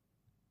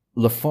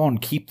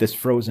LaFawn keep this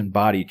frozen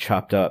body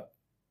chopped up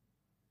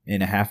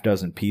in a half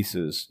dozen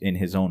pieces in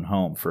his own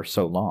home for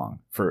so long,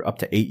 for up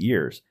to 8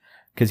 years?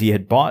 Because he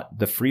had bought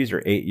the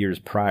freezer 8 years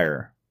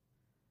prior.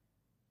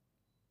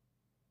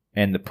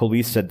 And the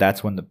police said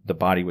that's when the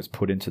body was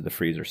put into the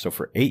freezer. So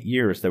for 8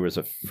 years, there was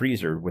a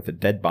freezer with a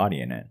dead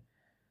body in it.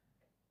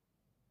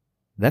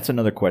 That's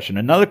another question.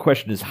 Another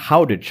question is,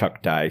 how did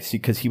Chuck die? See,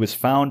 because he was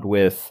found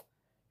with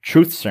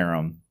truth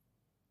serum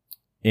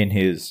in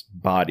his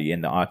body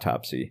in the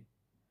autopsy.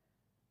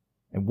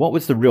 And what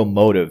was the real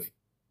motive?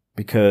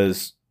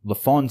 Because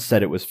LaFawn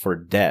said it was for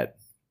debt,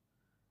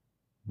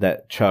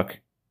 that Chuck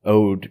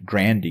owed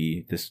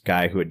Grandy, this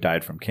guy who had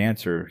died from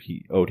cancer,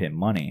 he owed him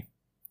money.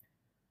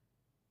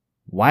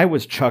 Why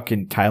was Chuck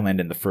in Thailand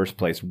in the first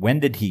place? When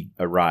did he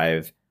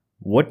arrive?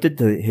 What did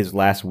his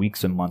last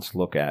weeks and months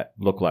look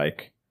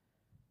like?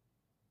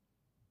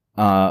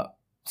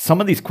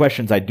 Some of these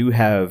questions I do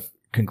have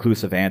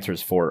conclusive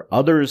answers for.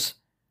 Others,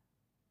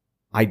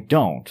 I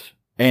don't.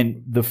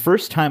 And the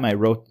first time I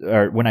wrote,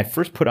 or when I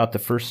first put out the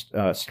first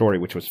story,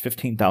 which was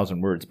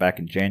 15,000 words back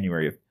in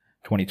January of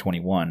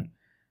 2021,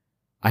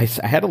 I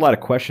had a lot of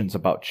questions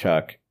about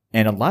Chuck,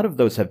 and a lot of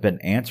those have been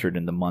answered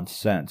in the months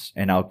since.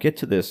 And I'll get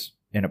to this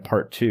in a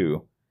part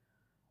 2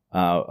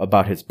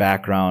 about his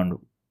background,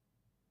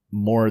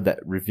 more that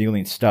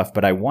revealing stuff,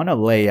 but I want to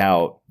lay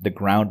out the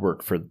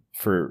groundwork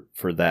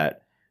for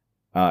that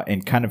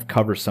and kind of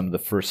cover some of the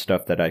first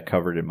stuff that I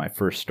covered in my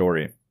first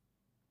story.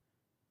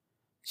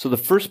 So the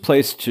first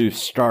place to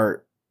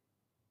start,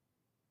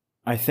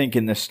 I think,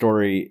 in this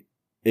story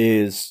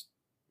is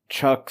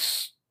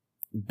Chuck's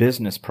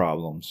business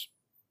problems.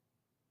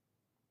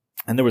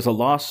 And there was a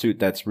lawsuit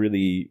that's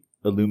really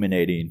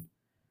illuminating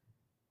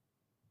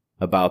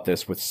about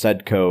this with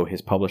Sedco,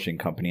 his publishing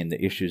company, and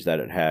the issues that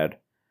it had.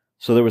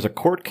 So there was a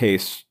court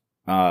case,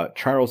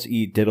 Charles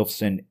E.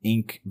 Diddleson,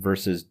 Inc.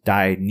 versus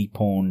Dai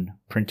Nippon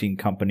Printing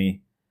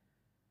Company.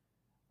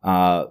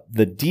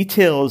 The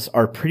details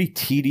are pretty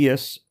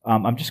tedious.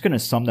 I'm just going to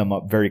sum them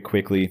up very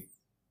quickly.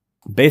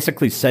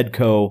 Basically,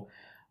 Sedco,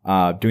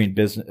 doing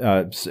business,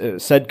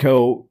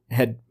 Sedco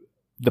had,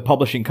 the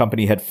publishing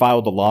company had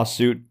filed a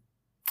lawsuit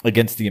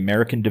against the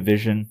American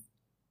division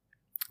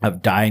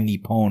of Dai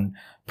Nippon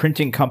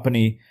Printing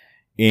Company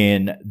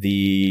in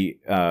the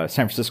San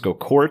Francisco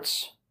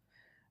courts.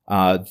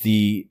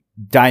 The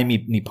Dai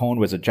Nippon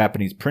was a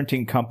Japanese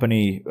printing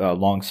company,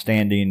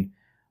 long-standing.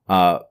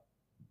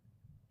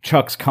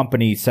 Chuck's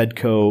company,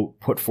 Sedco,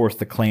 put forth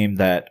the claim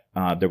that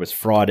there was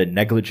fraud and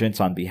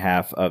negligence on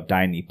behalf of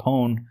Dai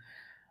Nippon.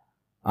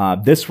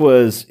 This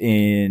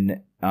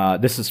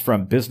is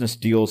from business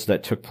deals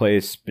that took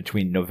place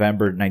between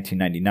November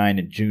 1999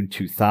 and June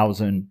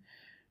 2000.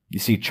 You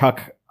see,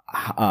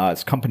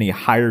 Chuck's company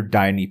hired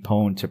Dai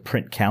Nippon to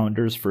print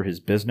calendars for his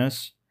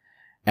business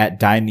at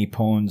Dai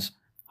Nippon's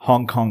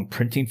Hong Kong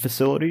printing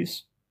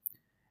facilities,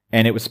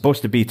 and it was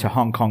supposed to be to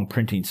Hong Kong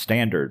printing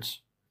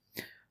standards.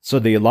 So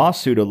the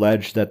lawsuit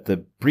alleged that the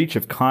breach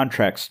of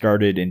contract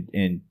started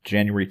in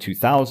January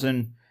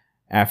 2000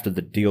 after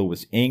the deal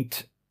was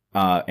inked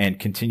and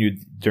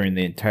continued during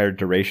the entire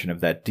duration of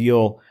that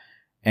deal,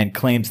 and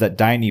claims that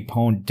Dai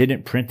Nippon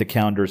didn't print the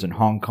calendars in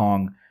Hong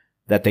Kong,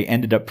 that they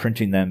ended up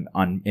printing them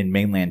in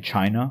mainland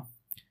China,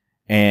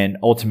 and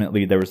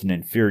ultimately there was an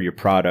inferior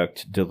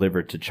product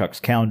delivered to Chuck's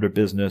calendar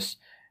business,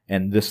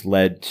 and this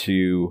led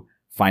to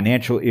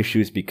financial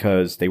issues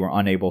because they were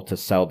unable to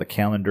sell the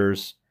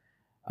calendars,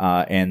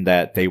 and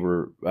that they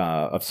were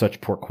of such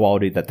poor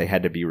quality that they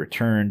had to be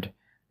returned.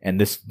 And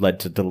this led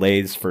to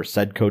delays for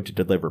Sedco to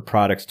deliver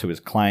products to his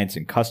clients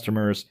and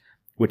customers,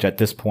 which at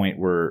this point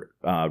were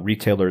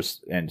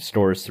retailers and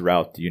stores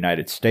throughout the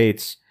United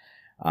States.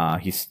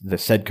 The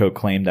Sedco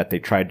claimed that they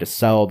tried to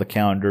sell the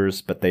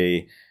calendars, but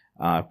they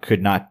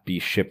could not be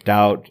shipped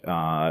out.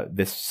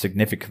 This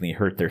significantly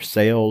hurt their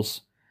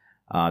sales.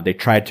 They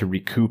tried to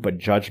recoup a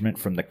judgment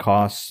from the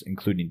costs,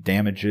 including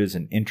damages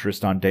and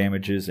interest on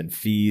damages and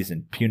fees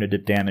and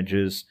punitive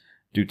damages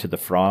due to the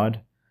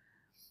fraud.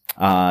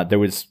 There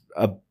was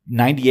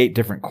 98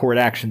 different court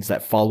actions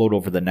that followed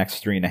over the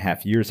next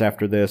 3.5 years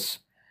after this.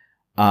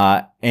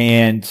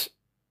 And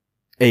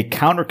a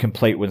counter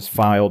complaint was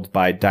filed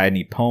by Dai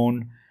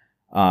Nippon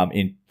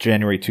in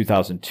January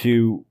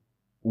 2002,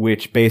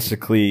 which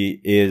basically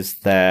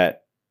is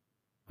that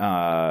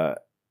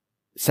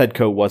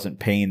Sedco wasn't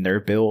paying their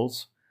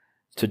bills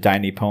to Dai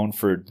Nippon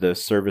for the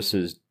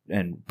services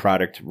and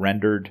product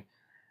rendered.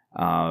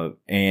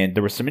 And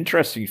there were some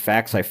interesting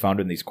facts I found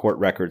in these court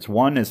records.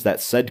 One is that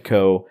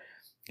Sedco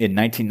in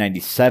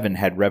 1997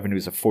 had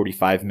revenues of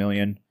 $45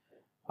 million.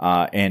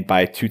 And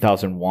by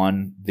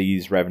 2001,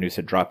 these revenues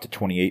had dropped to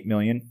 28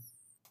 million.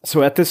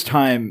 So at this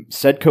time,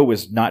 Sedco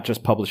was not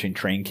just publishing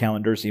train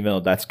calendars, even though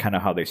that's kind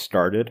of how they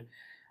started.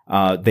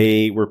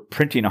 They were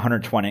printing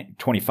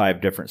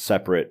 125 different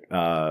separate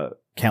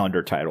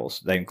calendar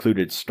titles. That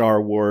included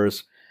Star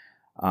Wars,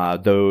 I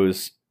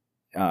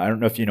don't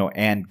know if you know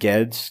Anne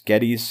Geddes.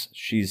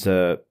 She's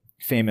a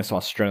famous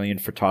Australian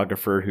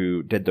photographer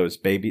who did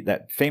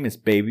that famous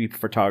baby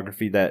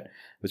photography that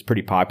was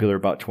pretty popular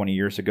about 20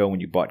 years ago when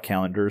you bought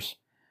calendars.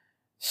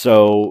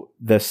 So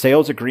the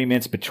sales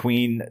agreements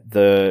between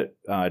the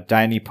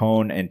Dai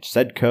Nippon and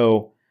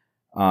Sedco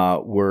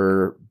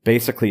were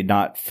basically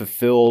not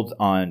fulfilled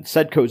on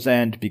Sedco's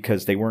end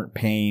because they weren't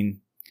paying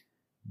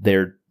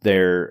their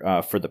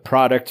for the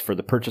product, for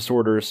the purchase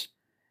orders.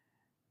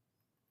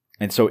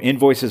 And so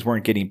invoices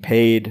weren't getting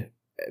paid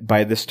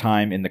by this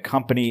time in the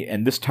company.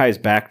 And this ties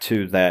back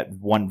to that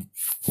one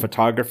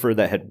photographer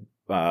that had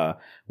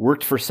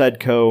worked for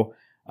Sedco,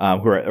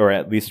 or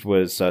at least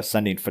was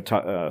sending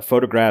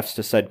photographs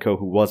to Sedco,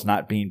 who was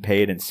not being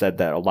paid, and said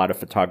that a lot of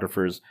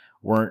photographers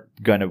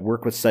weren't going to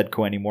work with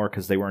Sedco anymore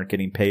because they weren't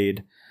getting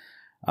paid.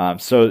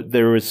 So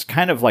there was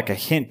kind of like a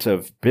hint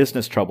of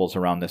business troubles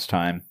around this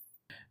time.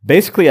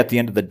 Basically, at the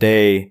end of the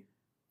day,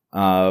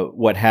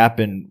 what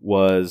happened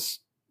was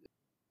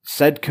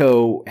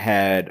Sedco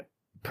had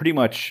pretty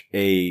much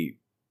a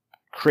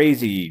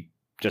crazy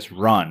just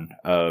run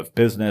of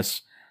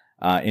business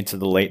into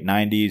the late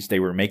 90s. They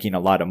were making a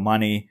lot of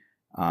money.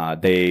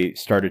 They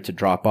started to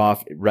drop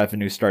off.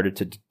 Revenue started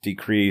to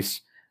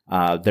decrease.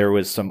 There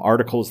was some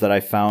articles that I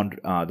found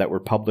that were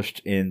published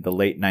in the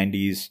late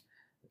 90s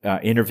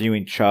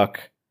interviewing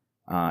Chuck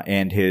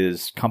and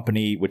his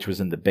company, which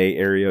was in the Bay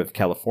Area of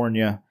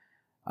California.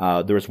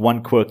 There was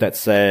one quote that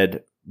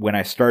said, "When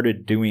I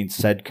started doing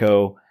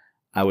Sedco,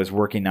 I was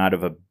working out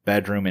of a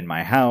bedroom in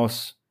my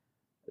house.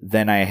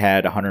 Then I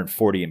had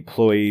 140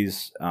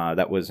 employees.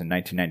 That was in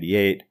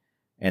 1998.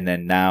 And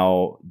then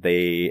now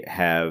they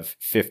have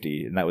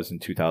 50, and that was in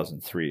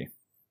 2003.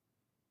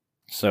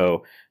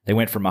 So they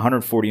went from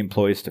 140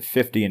 employees to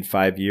 50 in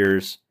 5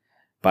 years.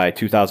 By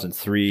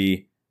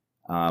 2003,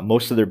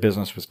 most of their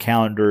business was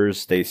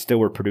calendars. They still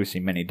were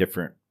producing many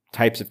different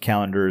types of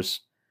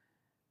calendars.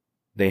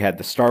 They had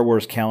the Star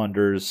Wars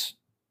calendars.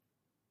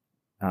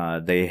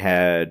 They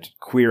had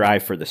Queer Eye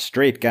for the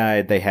Straight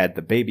Guy. They had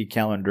the baby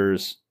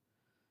calendars.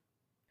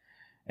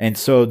 And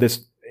so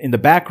this, in the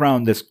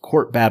background, this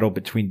court battle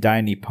between Dai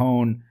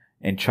Nippon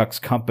and Chuck's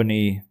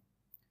company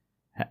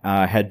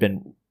had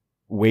been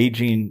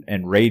waging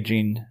and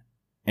raging.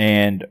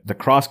 And the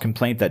cross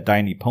complaint that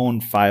Dai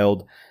Nippon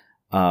filed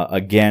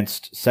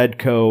against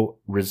Sedco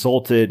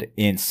resulted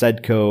in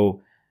Sedco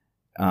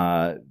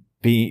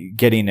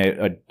getting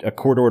a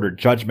court-ordered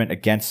judgment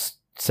against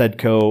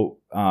Sedco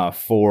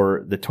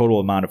for the total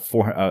amount of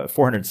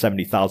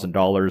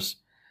 $470,000.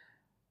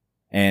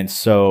 And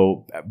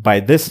so by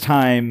this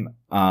time,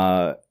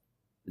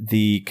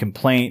 the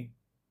complaint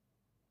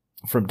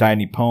from Dai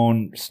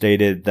Nippon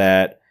stated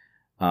that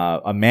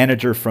a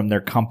manager from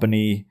their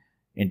company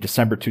in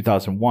December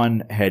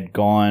 2001 had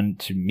gone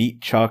to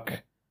meet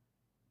Chuck,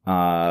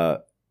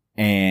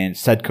 and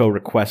Sedco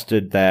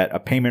requested that a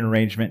payment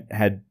arrangement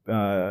had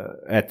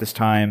at this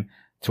time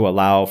to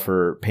allow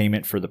for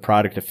payment for the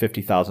product of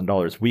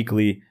 $50,000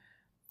 weekly.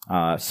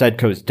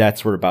 Sedco's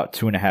debts were about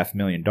 $2.5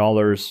 million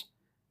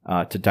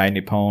to Dai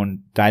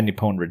Nippon. Dai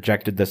Nippon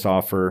rejected this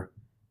offer.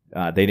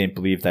 They didn't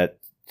believe that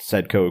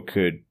Sedco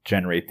could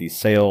generate these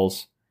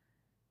sales.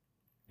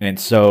 And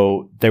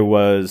so there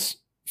was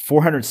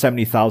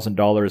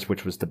 $470,000,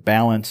 which was the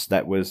balance.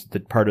 That was the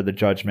part of the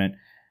judgment.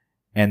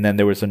 And then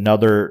there was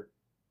another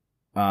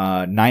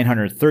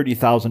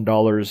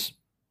 $930,000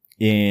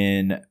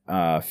 in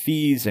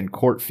fees and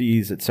court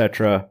fees,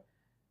 etc.,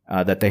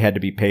 that they had to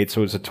be paid.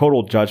 So it was a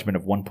total judgment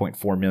of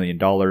 $1.4 million.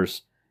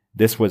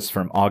 This was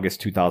from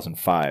August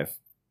 2005.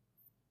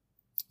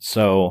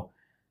 So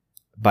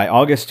by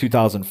August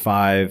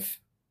 2005,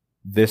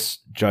 this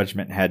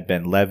judgment had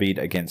been levied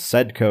against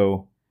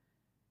Sedco,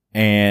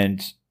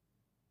 and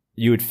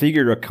you would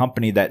figure a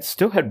company that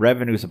still had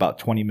revenues about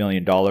 $20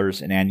 million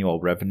in annual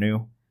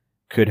revenue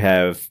could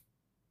have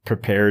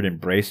prepared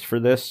and braced for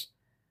this.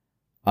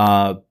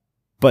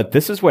 But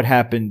this is what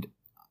happened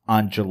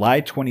on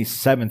July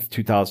 27th,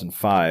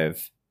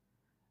 2005.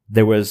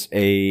 There was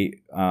a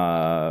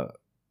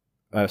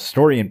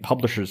story in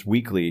Publishers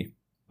Weekly,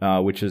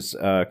 which is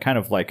kind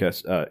of like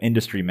a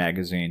industry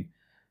magazine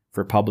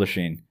for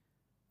publishing.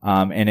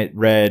 And it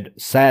read,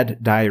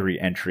 "Sad diary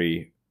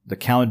entry, the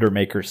calendar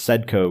maker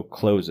Sedco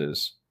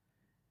closes."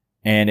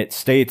 And it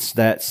states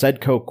that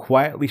Sedco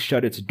quietly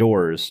shut its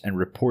doors and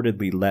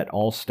reportedly let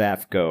all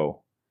staff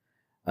go.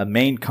 A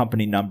main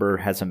company number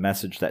has a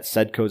message that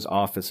Sedco's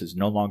office is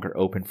no longer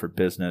open for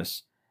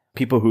business.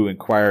 People who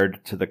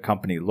inquired to the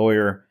company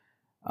lawyer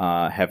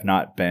have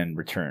not been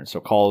returned. So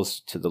calls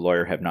to the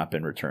lawyer have not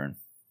been returned.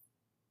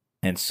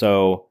 And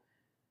so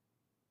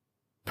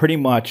pretty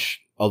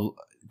much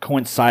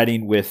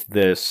coinciding with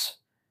this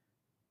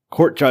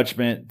court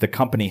judgment, the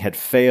company had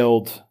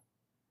failed,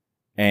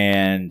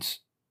 and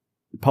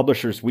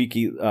Publishers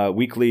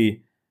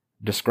Weekly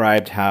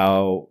described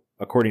how,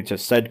 according to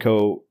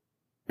Sedco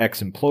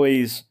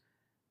ex-employees,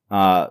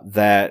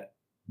 that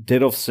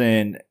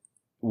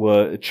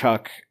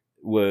Chuck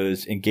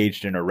was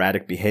engaged in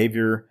erratic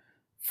behavior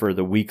for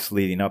the weeks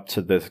leading up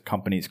to the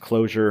company's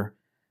closure.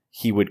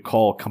 He would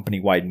call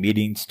company-wide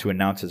meetings to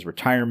announce his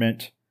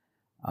retirement,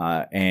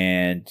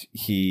 and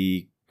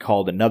he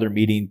called another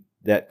meeting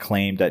that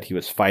claimed that he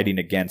was fighting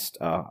against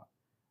hostile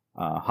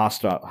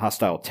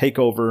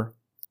takeover.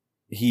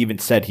 He even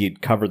said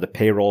he'd cover the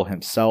payroll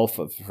himself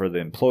for the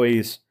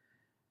employees.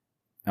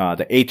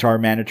 The HR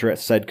manager at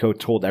Sedco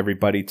told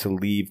everybody to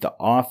leave the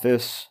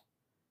office.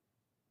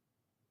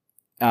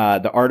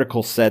 The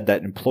article said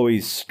that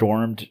employees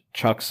stormed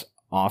Chuck's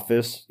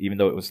office, even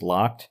though it was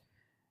locked,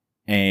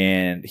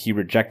 and he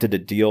rejected a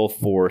deal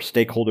for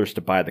stakeholders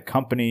to buy the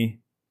company.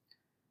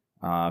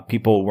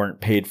 People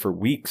weren't paid for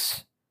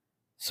weeks.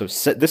 So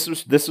this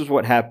was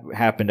what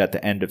happened at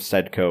the end of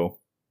Sedco.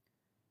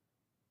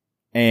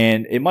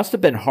 And it must have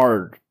been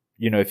hard,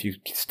 if you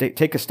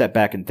take a step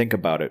back and think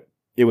about it.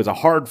 It was a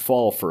hard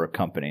fall for a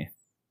company.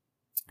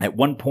 At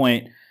one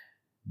point,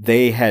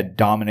 they had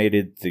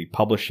dominated the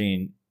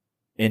publishing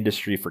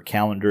industry for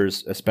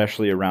calendars,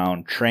 especially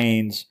around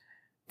trains.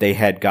 They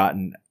had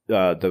gotten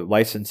the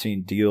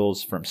licensing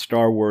deals from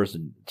Star Wars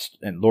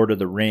and Lord of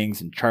the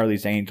Rings and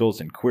Charlie's Angels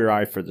and Queer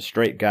Eye for the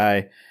Straight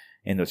Guy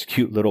and those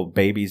cute little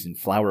babies in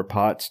flower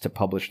pots to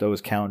publish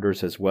those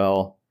calendars as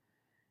well.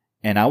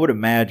 And I would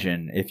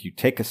imagine, if you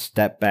take a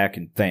step back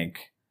and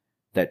think,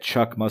 that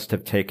Chuck must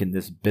have taken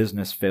this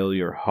business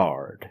failure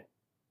hard.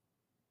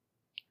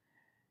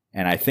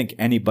 And I think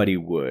anybody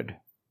would.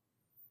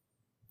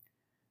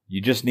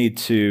 You just need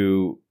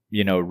to,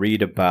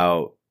 read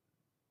about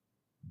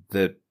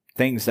the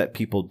things that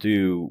people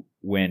do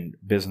when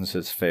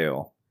businesses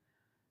fail.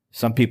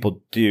 Some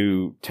people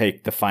do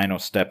take the final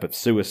step of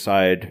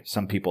suicide.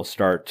 Some people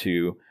start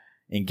to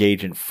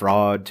engage in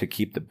fraud to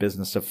keep the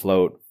business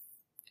afloat.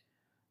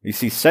 You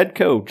see,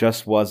 Sedco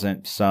just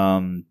wasn't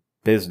some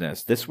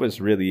business. This was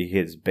really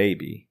his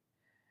baby.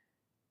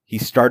 He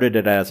started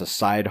it as a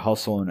side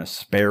hustle in a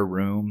spare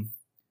room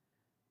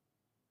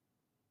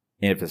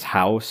of his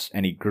house,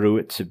 and he grew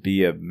it to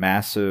be a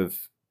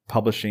massive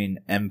publishing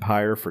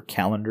empire for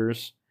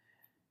calendars.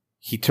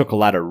 He took a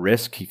lot of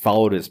risk. He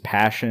followed his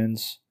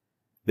passions.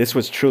 This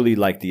was truly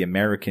like the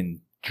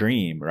American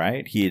dream,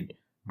 right? He had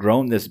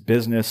grown this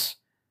business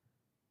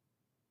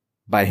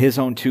by his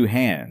own two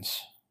hands.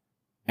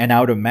 And I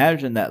would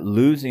imagine that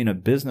losing a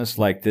business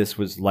like this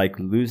was like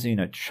losing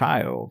a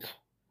child.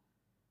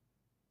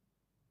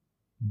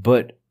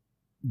 But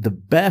the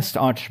best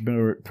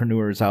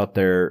entrepreneurs out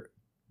there,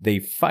 they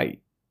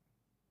fight.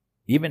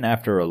 Even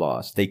after a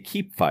loss, they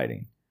keep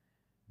fighting.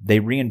 They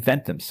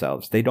reinvent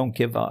themselves. They don't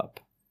give up.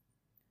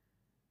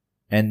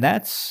 And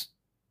that's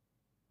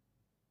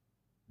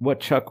what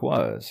Chuck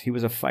was. He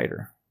was a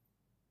fighter.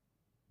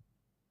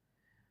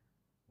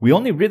 We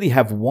only really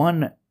have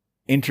one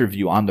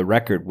interview on the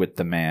record with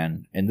the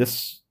man, and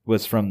this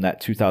was from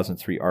that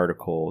 2003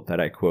 article that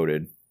I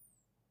quoted.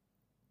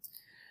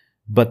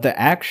 But the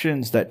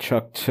actions that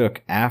Chuck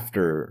took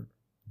after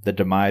the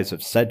demise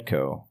of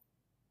Sedco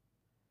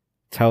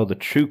tell the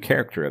true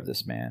character of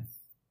this man.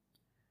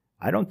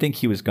 I don't think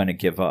he was going to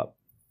give up.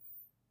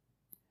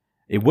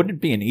 It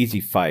wouldn't be an easy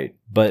fight,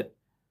 but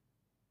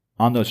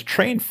on those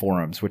train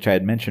forums, which I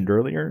had mentioned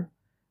earlier,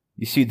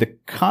 you see the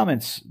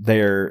comments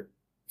there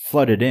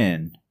flooded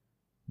in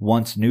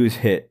once news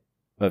hit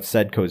of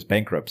Sedco's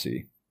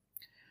bankruptcy.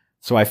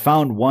 So I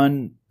found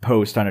one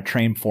post on a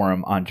train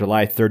forum on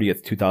July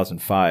 30th,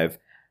 2005.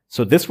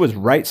 So this was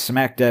right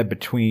smack dab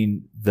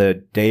between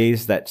the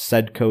days that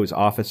Sedco's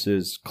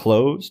offices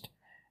closed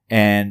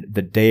and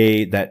the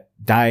day that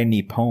Dai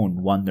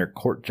Nippon won their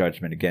court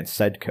judgment against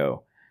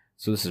Sedco.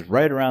 So this is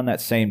right around that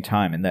same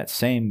time, in that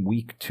same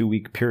week,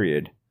 2-week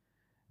period.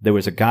 There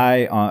was a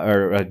guy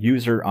or a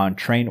user on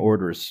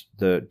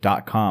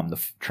trainorders.com,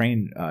 the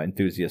train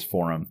enthusiast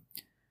forum,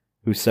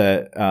 who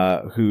said,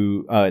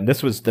 and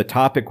this was, the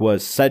topic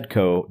was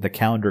Sedco, the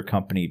calendar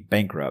company,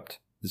 bankrupt.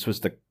 This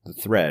was the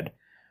thread.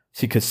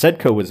 See, because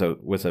Sedco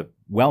was a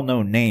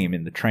well-known name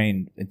in the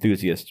train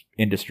enthusiast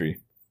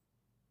industry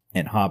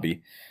and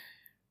hobby.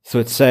 So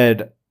it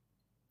said,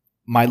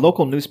 my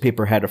local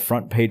newspaper had a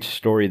front page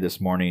story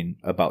this morning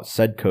about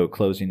Sedco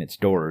closing its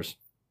doors.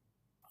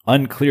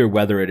 Unclear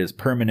whether it is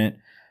permanent,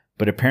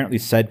 but apparently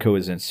Sedco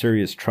is in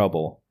serious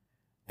trouble.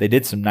 They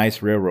did some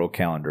nice railroad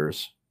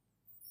calendars.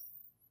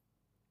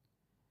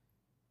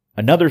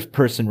 Another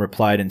person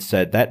replied and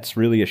said, that's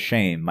really a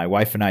shame. My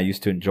wife and I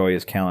used to enjoy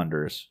his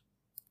calendars.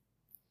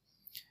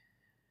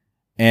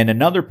 And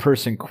another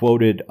person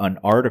quoted an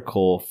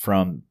article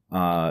from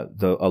a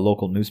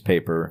local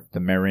newspaper, the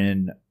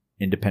Marin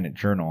Independent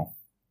Journal.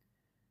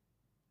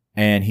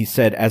 And he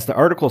said, as the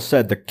article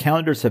said, the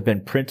calendars have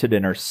been printed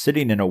and are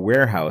sitting in a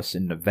warehouse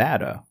in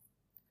Nevada.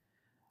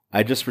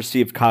 I just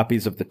received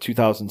copies of the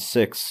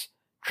 2006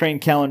 train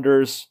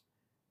calendars,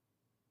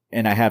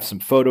 and I have some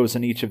photos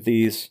in each of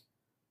these.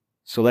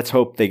 So let's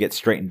hope they get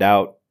straightened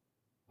out.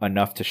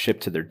 enough to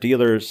ship to their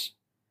dealers,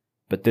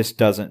 but this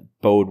doesn't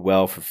bode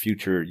well for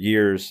future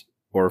years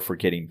or for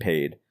getting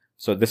paid.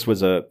 So this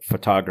was a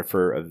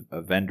photographer,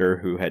 a vendor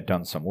who had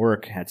done some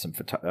work, had some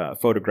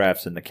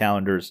photographs in the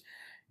calendars,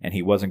 and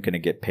he wasn't going to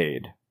get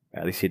paid.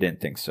 At least he didn't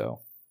think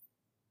so.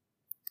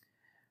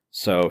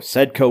 So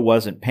Sedco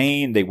wasn't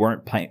paying. They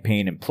weren't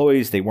paying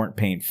employees. They weren't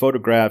paying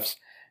photographs.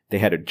 They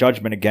had a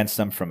judgment against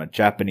them from a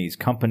Japanese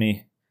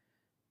company.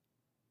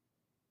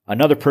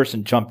 Another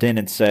person jumped in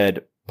and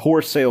said,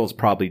 poor sales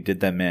probably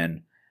did them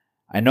in.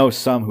 I know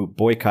some who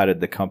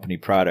boycotted the company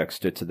products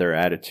due to their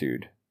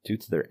attitude. Due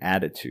to their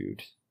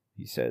attitude,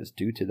 he says,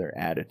 due to their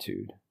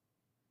attitude.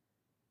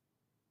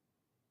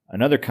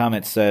 Another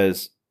comment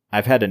says,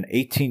 I've had an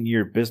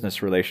 18-year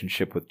business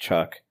relationship with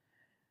Chuck,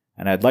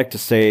 and I'd like to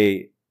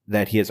say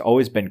that he has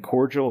always been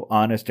cordial,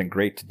 honest, and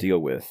great to deal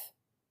with.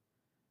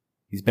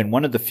 He's been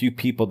one of the few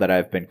people that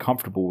I've been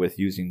comfortable with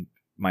using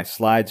my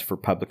slides for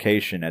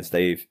publication, as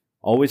they've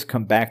always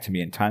come back to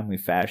me in timely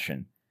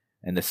fashion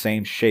in the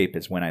same shape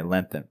as when I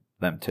lent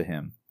them to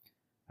him.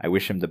 I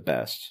wish him the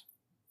best.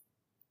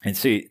 And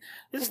see,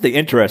 this is the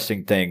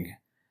interesting thing.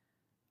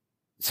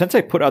 Since I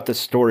put out this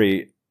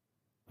story,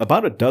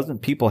 about a dozen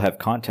people have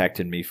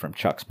contacted me from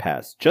Chuck's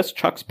past. Just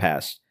Chuck's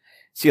past.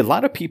 See, a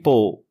lot of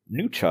people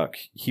knew Chuck.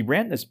 He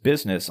ran this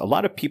business. A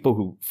lot of people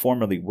who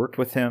formerly worked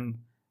with him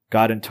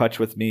got in touch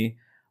with me.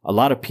 A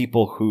lot of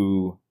people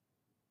who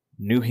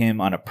knew him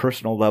on a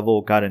personal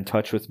level got in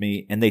touch with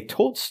me. And they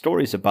told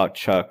stories about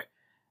Chuck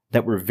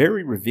that were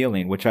very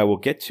revealing, which I will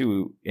get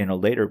to in a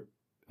later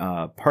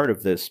part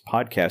of this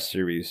podcast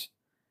series.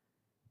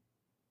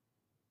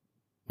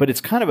 But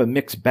it's kind of a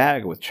mixed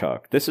bag with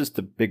Chuck. This is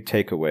the big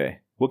takeaway.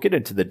 We'll get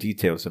into the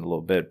details in a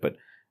little bit, but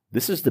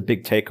this is the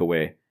big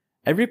takeaway.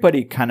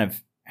 Everybody kind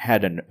of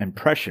had an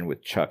impression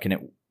with Chuck,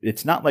 and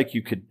it's not like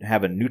you could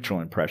have a neutral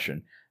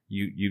impression.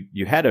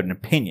 You had an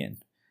opinion.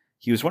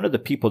 He was one of the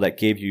people that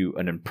gave you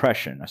an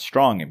impression, a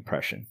strong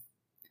impression.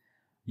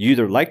 You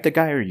either liked the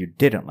guy or you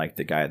didn't like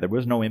the guy. There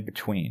was no in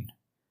between.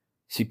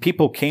 See,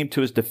 people came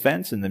to his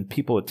defense and then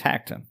people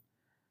attacked him.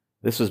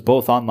 This was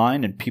both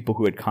online and people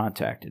who had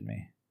contacted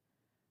me.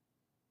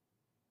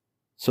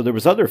 So there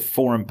was other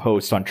forum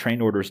posts on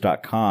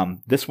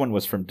trainorders.com. This one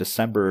was from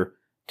December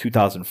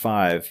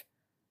 2005.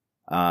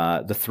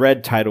 The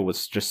thread title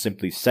was just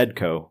simply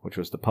Sedco, which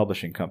was the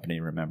publishing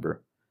company,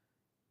 remember.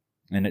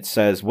 And it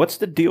says, what's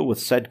the deal with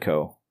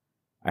Sedco?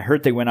 I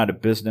heard they went out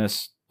of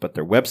business, but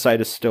their website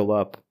is still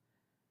up.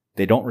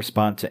 They don't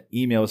respond to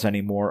emails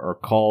anymore or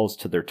calls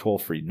to their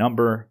toll-free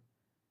number.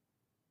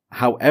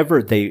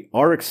 However, they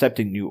are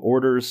accepting new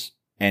orders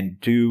and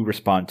do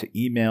respond to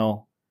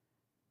email,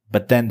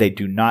 but then they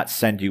do not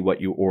send you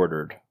what you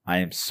ordered. I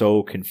am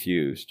so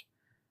confused.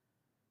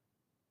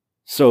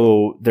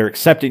 So they're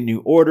accepting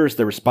new orders,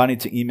 they're responding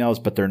to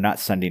emails, but they're not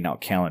sending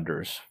out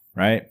calendars,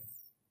 right?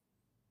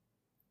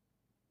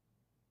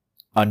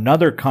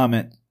 Another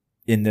comment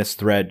in this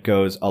thread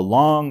goes, a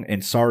long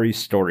and sorry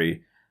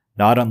story,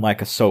 not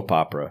unlike a soap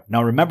opera.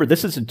 Now remember,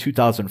 this is in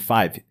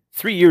 2005,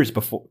 3 years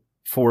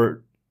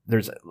before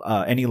there's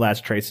any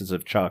last traces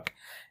of Chuck,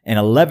 and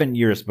 11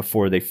 years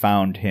before they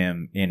found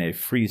him in a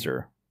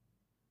freezer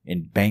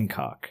in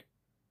Bangkok.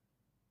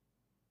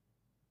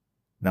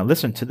 Now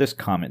listen to this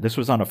comment. This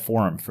was on a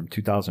forum from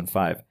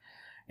 2005.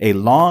 A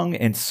long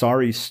and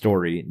sorry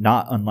story,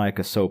 not unlike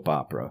a soap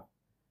opera.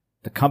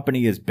 The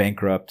company is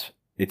bankrupt.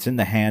 It's in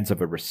the hands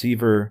of a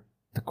receiver.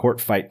 The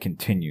court fight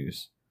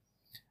continues.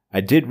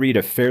 I did read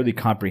a fairly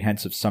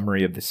comprehensive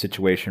summary of the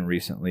situation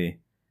recently.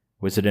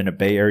 Was it in a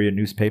Bay Area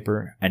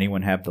newspaper?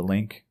 Anyone have the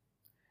link?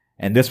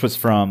 And this was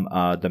from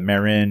the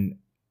Marin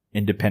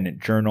Independent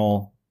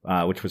Journal,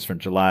 which was from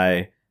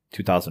July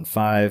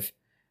 2005.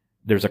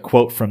 There's a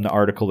quote from the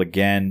article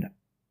again,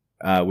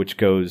 which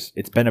goes,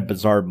 it's been a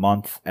bizarre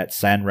month at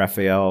San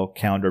Rafael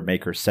calendar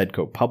maker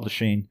Sedco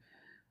Publishing.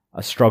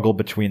 A struggle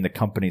between the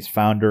company's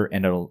founder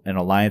and an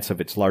alliance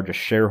of its largest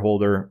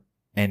shareholder,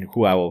 and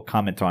who I will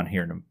comment on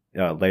here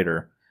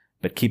later.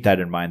 But keep that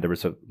in mind. There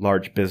was a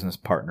large business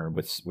partner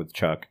with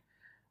Chuck.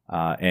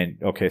 And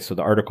okay, so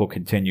the article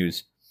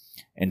continues.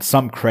 And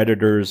some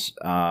creditors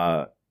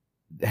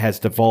has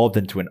devolved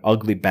into an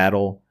ugly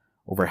battle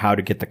over how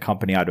to get the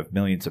company out of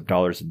millions of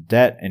dollars in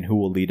debt and who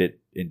will lead it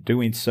in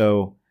doing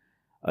so.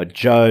 A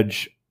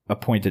judge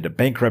appointed a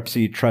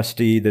bankruptcy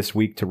trustee this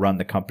week to run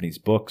the company's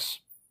books.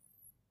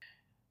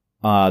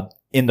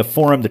 In the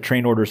forum, the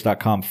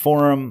trainorders.com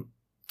forum,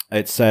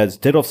 it says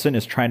Diddleson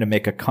is trying to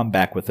make a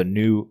comeback with a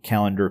new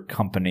calendar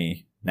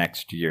company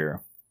next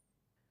year.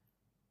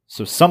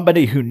 So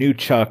somebody who knew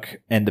Chuck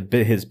and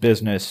his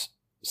business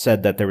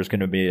said that there was going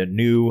to be a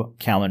new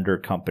calendar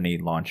company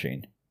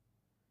launching.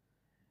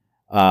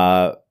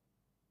 From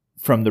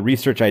the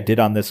research I did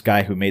on this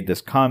guy who made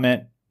this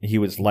comment, he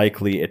was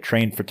likely a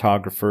trained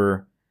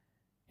photographer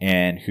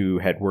and who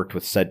had worked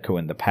with Sedco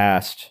in the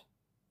past.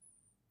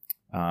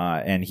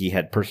 And he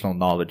had personal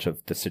knowledge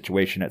of the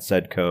situation at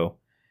Sedco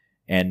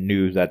and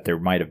knew that there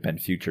might have been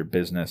future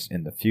business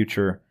in the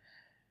future.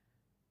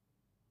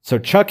 So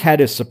Chuck had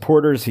his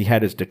supporters, he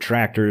had his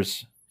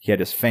detractors. He had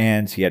his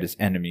fans, he had his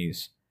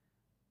enemies.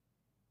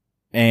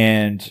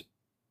 And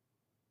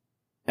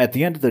at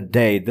the end of the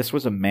day, this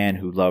was a man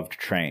who loved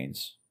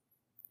trains.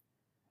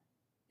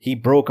 He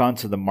broke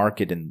onto the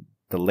market in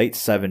the late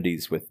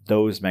 70s with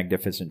those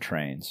magnificent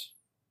trains.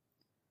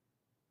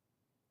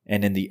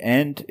 And in the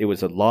end, it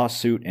was a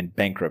lawsuit and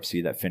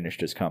bankruptcy that finished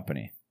his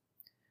company.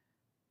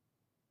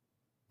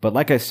 But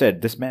like I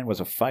said, this man was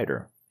a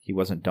fighter. He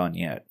wasn't done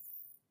yet.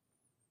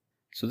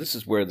 So this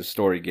is where the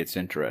story gets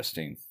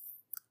interesting.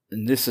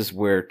 And this is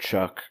where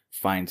Chuck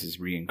finds his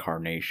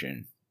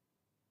reincarnation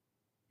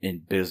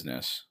in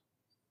business.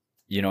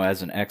 You know,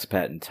 as an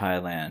expat in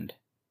Thailand,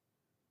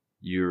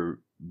 you're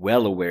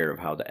well aware of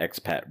how the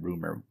expat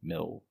rumor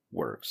mill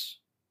works.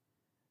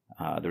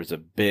 There's a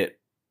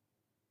bit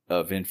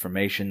of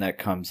information that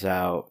comes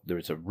out,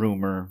 there's a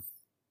rumor,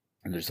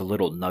 and there's a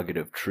little nugget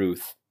of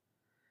truth,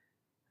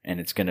 and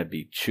it's going to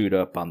be chewed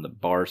up on the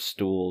bar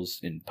stools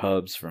in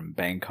pubs from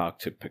Bangkok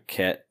to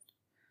Phuket,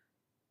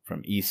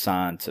 from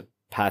Isan to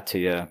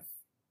Pattaya,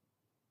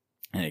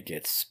 and it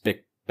gets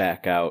spit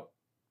back out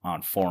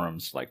on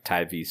forums like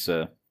Thai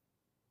Visa,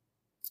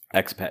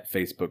 expat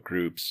Facebook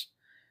groups.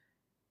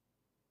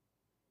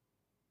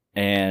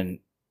 And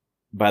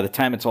by the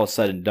time it's all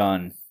said and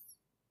done,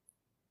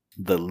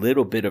 the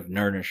little bit of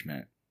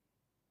nourishment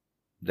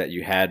that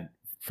you had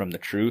from the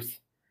truth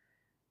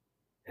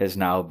has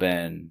now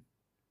been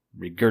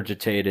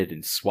regurgitated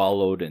and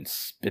swallowed and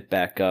spit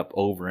back up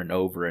over and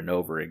over and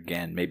over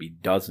again, maybe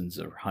dozens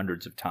or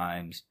hundreds of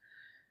times,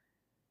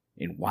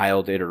 in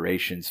wild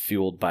iterations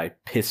fueled by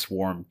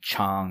piss-warm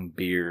Chang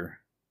beer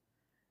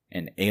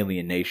and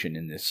alienation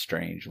in this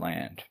strange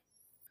land.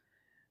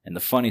 And the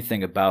funny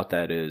thing about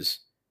that is,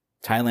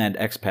 Thailand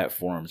expat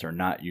forums are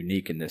not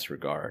unique in this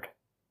regard.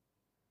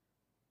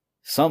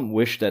 Some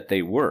wish that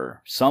they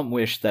were. Some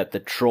wish that the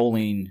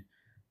trolling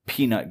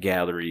peanut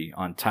gallery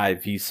on Thai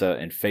Visa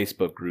and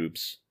Facebook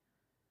groups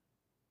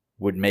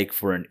would make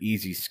for an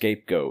easy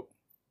scapegoat,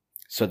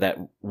 so that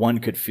one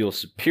could feel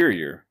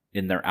superior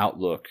in their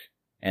outlook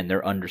and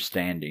their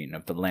understanding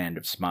of the land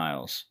of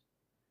smiles.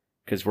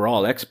 Because we're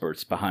all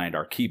experts behind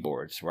our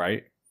keyboards,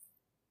 right?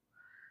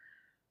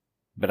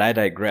 But I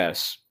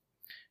digress.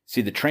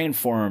 See, the train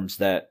forums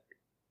that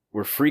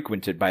were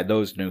frequented by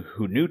those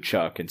who knew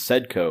Chuck and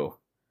Sedco,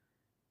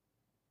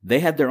 they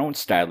had their own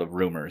style of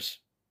rumors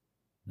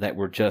that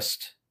were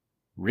just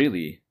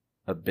really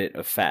a bit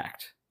of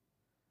fact.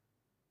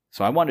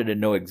 So I wanted to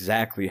know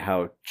exactly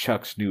how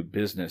Chuck's new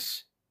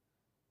business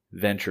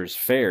ventures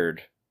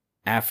fared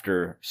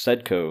after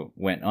Sedco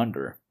went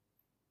under.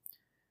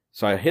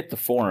 So I hit the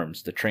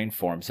forums, the train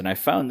forums, and I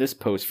found this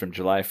post from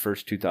July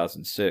 1st,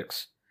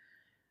 2006,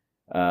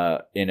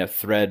 in a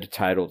thread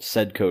titled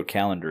Sedco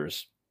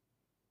Calendars.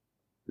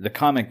 The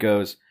comment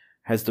goes,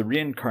 "Has the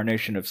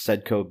reincarnation of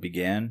Sedco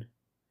began?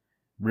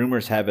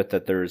 Rumors have it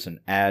that there is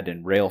an ad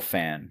in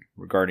Railfan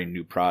regarding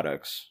new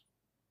products."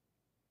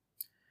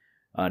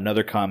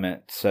 Another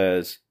comment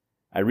says,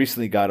 "I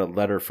recently got a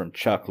letter from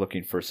Chuck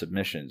looking for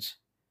submissions.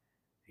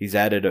 He's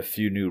added a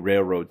few new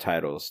railroad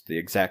titles. The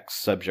exact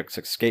subjects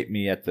escape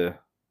me at the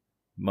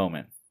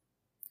moment."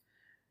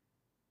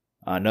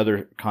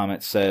 Another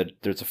comment said,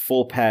 "There's a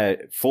full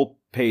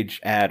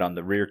page ad on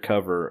the rear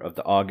cover of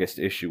the August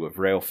issue of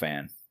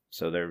Railfan."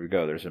 So there we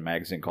go. There's a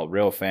magazine called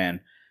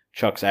Railfan.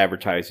 Chuck's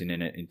advertising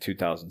in it in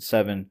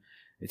 2007.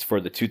 It's for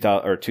the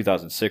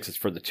 2006. It's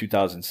for the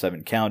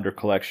 2007 calendar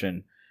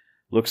collection.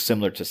 Looks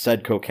similar to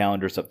Sedco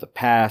calendars of the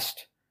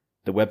past.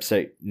 The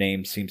website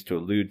name seems to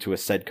allude to a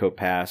Sedco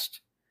past,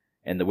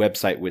 and the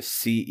website was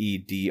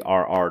cedrr.com.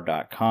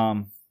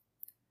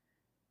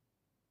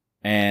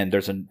 And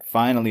there's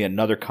finally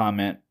another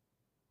comment,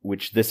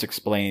 which this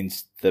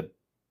explains the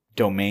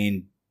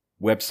domain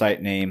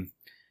website name.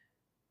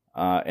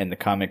 And the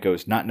comment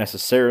goes, "Not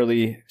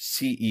necessarily.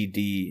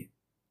 CEDR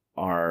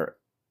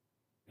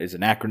is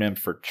an acronym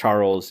for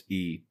Charles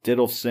E.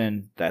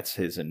 Diddleson. That's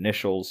his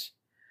initials."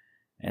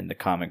 And the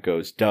comment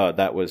goes, "Duh,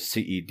 that was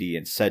CED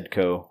and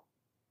Sedco.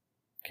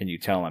 Can you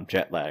tell I'm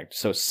jet lagged?"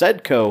 So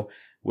Sedco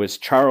was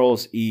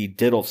Charles E.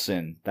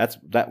 Diddleson.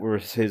 That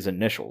was his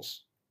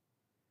initials.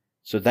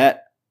 So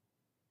that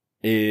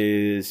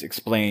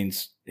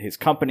explains his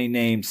company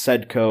name.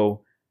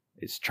 Sedco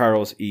is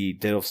Charles E.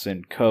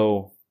 Diddleson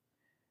Co.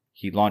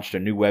 He launched a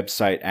new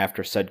website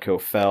after Sedco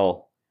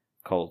fell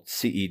called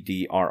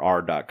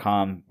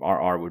cedrr.com.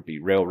 RR would be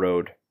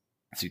railroad.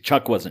 See,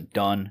 Chuck wasn't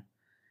done.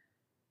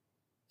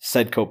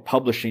 Sedco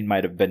Publishing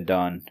might have been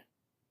done.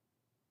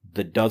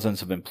 The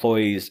dozens of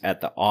employees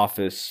at the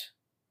office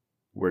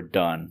were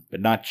done,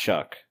 but not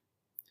Chuck.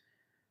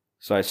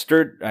 So I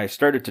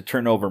started to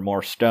turn over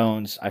more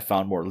stones. I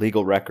found more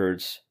legal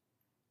records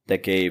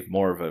that gave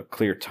more of a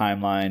clear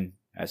timeline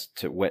as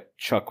to what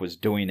Chuck was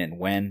doing and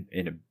when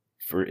in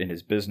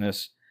his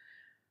business.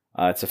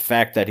 It's a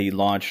fact that he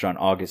launched on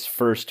August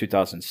 1st,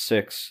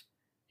 2006.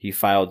 He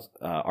filed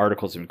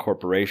articles of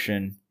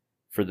incorporation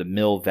for the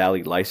Mill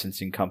Valley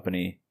Licensing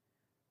Company.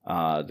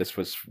 This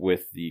was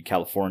with the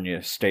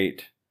California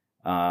state,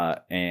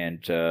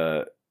 and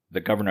the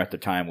governor at the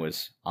time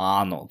was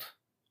Arnold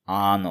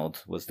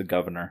Arnold was the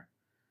governor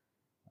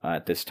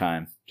at this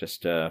time,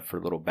 just for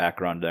a little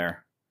background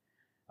there.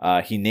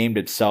 He named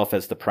himself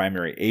as the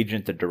primary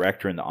agent, the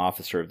director, and the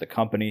officer of the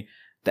company.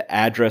 The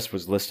address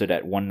was listed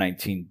at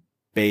 119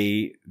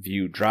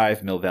 Bayview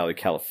Drive, Mill Valley,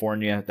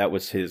 California. That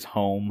was his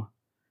home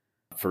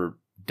for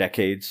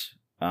decades.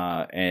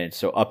 And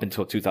so up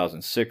until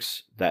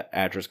 2006, that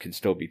address can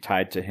still be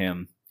tied to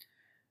him,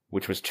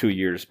 which was 2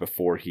 years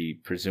before he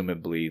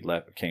presumably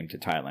came to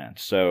Thailand.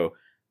 So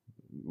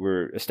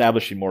we're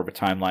establishing more of a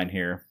timeline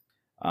here.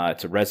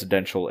 It's a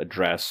residential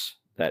address,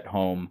 that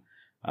home.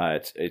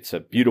 It's a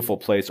beautiful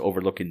place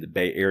overlooking the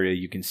Bay Area.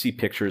 You can see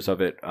pictures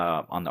of it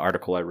on the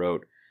article I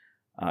wrote.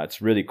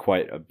 It's really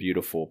quite a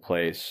beautiful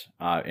place.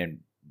 And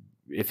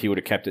if he would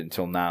have kept it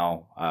until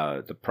now,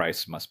 the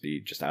price must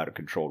be just out of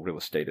control. Real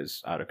estate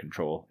is out of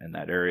control in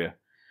that area.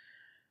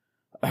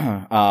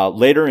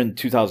 Later in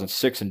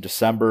 2006, in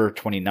December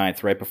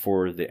 29th, right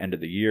before the end of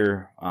the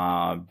year,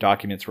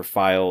 documents were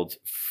filed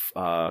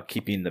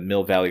keeping the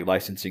Mill Valley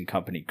Licensing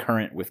Company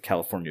current with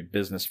California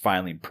Business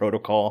Filing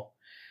Protocol.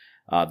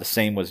 The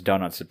same was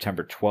done on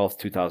September 12th,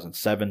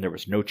 2007. There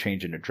was no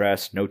change in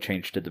address, no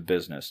change to the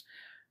business.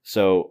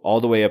 So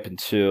all the way up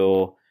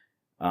until,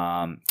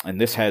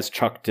 and this has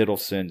Chuck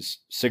Dittleson's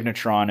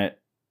signature on it,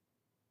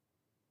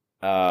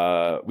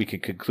 we can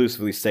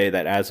conclusively say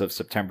that as of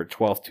September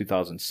 12th,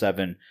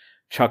 2007,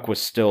 Chuck was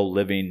still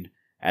living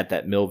at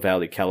that Mill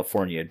Valley,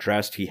 California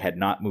address. He had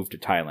not moved to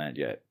Thailand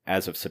yet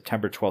as of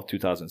September 12th,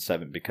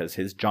 2007, because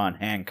his John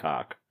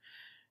Hancock,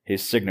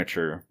 his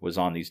signature was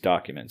on these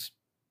documents.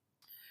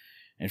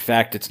 In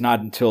fact, it's not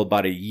until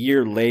about a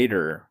year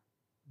later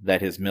that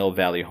his Mill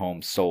Valley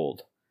home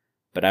sold.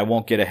 But I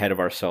won't get ahead of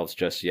ourselves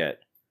just yet.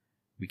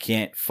 We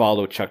can't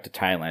follow Chuck to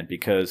Thailand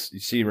because, you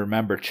see,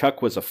 remember,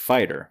 Chuck was a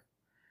fighter.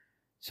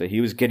 So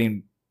he was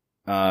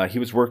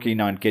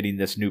working on getting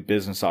this new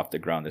business off the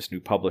ground, this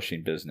new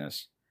publishing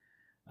business.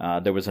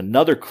 There was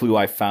another clue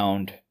I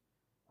found.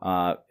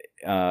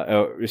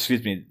 This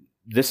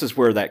is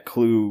where that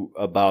clue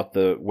about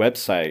the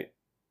website,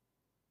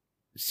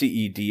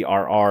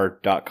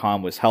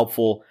 cedrr.com, was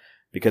helpful,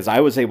 because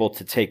I was able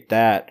to take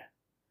that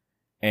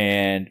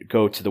and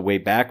go to the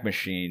Wayback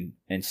Machine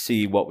and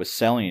see what was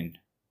selling,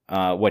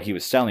 what he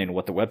was selling, and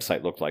what the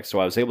website looked like. So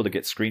I was able to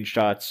get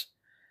screenshots.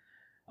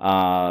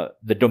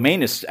 The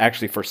domain is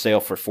actually for sale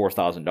for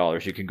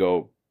 $4,000. You can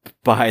go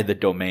buy the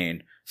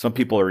domain. Some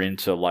people are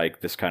into like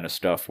this kind of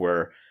stuff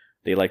where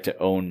they like to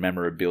own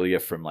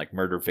memorabilia from like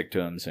murder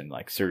victims and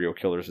like serial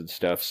killers and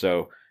stuff.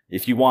 So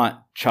if you want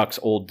Chuck's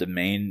old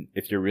domain,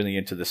 if you're really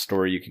into this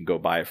story, you can go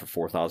buy it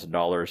for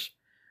 $4,000.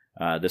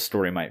 This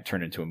story might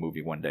turn into a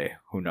movie one day.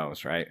 Who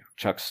knows, right?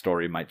 Chuck's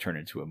story might turn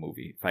into a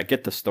movie. If I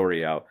get the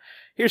story out.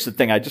 Here's the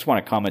thing. I just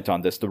want to comment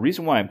on this. The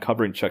reason why I'm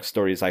covering Chuck's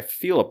story is I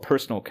feel a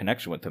personal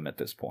connection with him at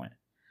this point.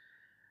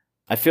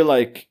 I feel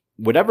like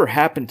whatever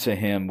happened to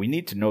him, we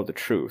need to know the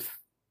truth.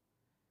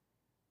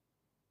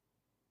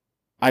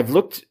 I've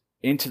looked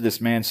into this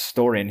man's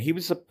story, and he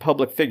was a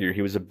public figure.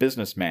 He was a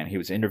businessman. He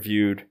was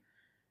interviewed.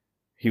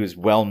 He was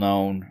well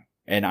known.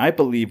 And I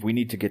believe we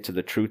need to get to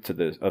the truth of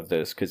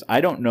this, because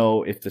I don't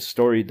know if the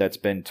story that's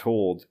been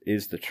told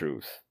is the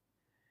truth.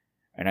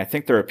 And I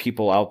think there are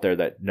people out there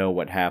that know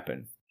what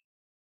happened.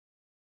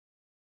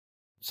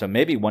 So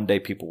maybe one day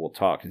people will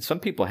talk. And some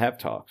people have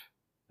talked.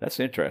 That's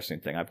the interesting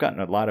thing. I've gotten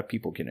a lot of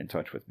people get in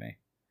touch with me.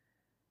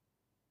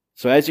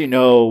 So as you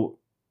know,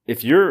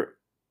 if you're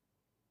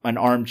an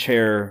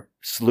armchair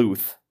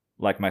sleuth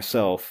like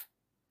myself,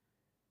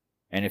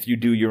 and if you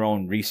do your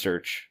own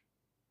research,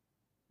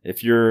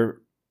 if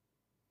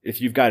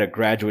you've got a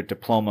graduate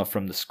diploma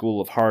from the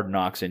School of Hard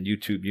Knocks and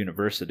YouTube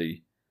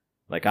University,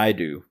 like I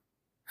do,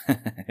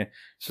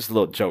 it's just a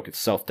little joke, it's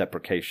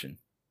self-deprecation,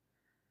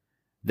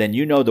 then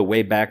you know the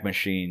Wayback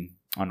Machine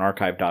on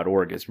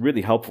archive.org is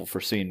really helpful for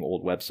seeing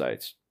old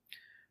websites.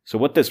 So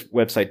what this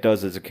website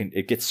does is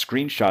it gets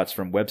screenshots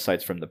from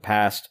websites from the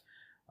past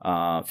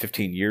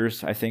 15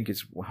 years, I think,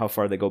 is how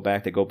far they go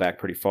back. They go back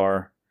pretty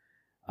far.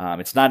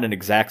 It's not an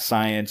exact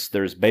science.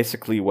 There's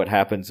basically what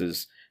happens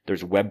is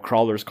there's web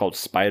crawlers called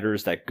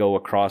spiders that go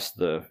across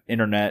the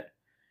internet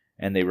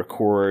and they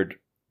record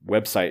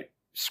website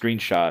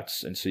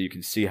screenshots. And so you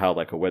can see how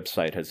like a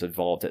website has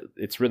evolved.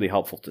 It's really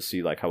helpful to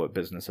see like how a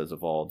business has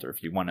evolved, or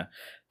if you want to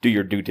do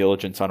your due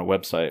diligence on a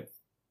website.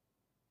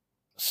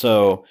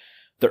 So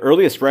the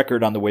earliest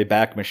record on the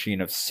Wayback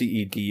Machine of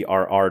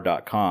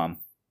cedrr.com,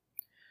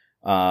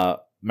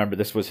 remember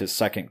this was his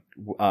second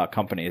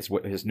company, his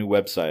new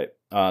website.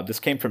 This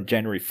came from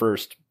January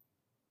 1st,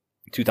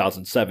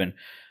 2007,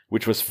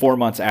 which was 4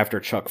 months after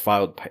Chuck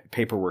filed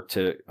paperwork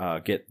to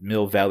get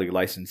Mill Valley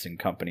Licensing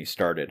Company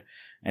started.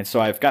 And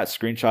so I've got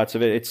screenshots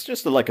of it. It's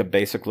just like a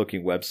basic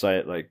looking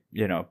website. Like,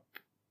 you know,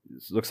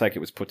 it looks like it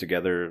was put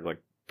together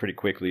like pretty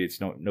quickly. It's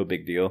no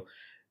big deal.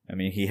 I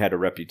mean, he had a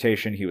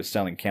reputation. He was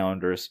selling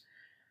calendars.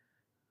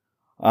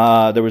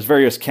 There was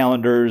various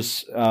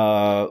calendars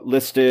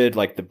listed,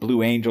 like the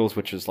Blue Angels,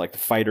 which is like the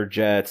fighter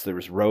jets. There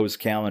was Rose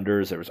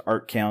calendars. There was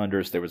art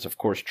calendars. There was, of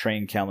course,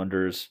 train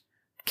calendars,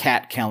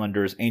 cat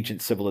calendars,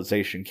 ancient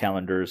civilization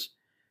calendars.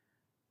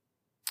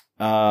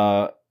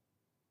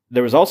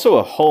 there was also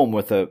a home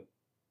with a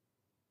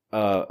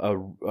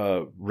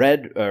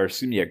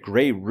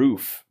gray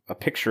roof, a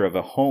picture of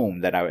a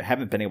home that I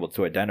haven't been able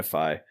to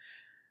identify.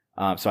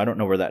 So I don't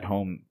know where that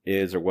home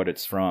is or what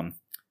it's from.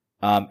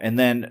 And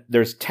then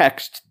there's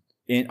text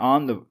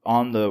on the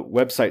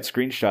website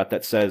screenshot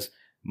that says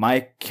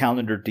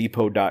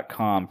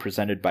mycalendardepot.com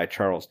presented by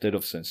Charles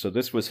Diddleson. So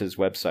this was his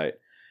website.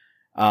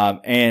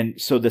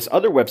 And so this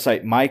other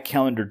website,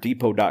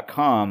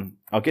 mycalendardepot.com,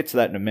 I'll get to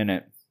that in a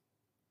minute.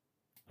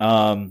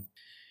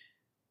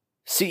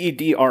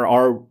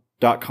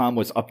 CEDRR.com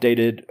was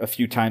updated a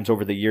few times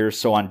over the years.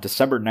 So on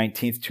December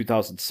 19th,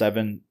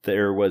 2007,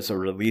 there was a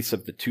release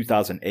of the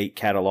 2008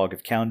 catalog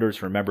of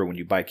calendars. Remember, when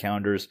you buy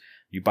calendars,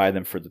 you buy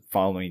them for the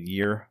following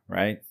year,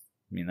 right?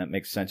 I mean, that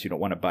makes sense. You don't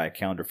want to buy a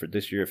calendar for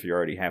this year if you're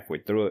already halfway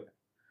through it.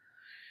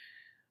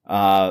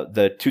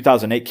 The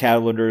 2008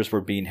 calendars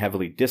were being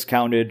heavily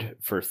discounted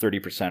for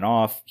 30%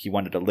 off. He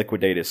wanted to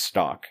liquidate his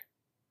stock,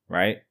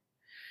 right?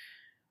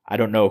 I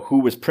don't know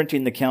who was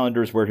printing the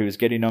calendars, where he was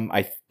getting them.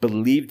 I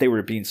believe they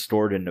were being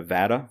stored in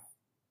Nevada.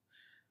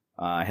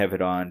 I have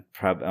it on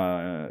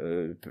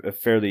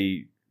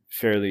fairly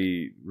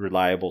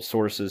reliable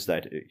sources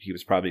that he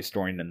was probably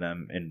storing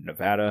them in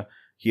Nevada.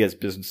 He has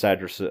business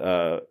addresses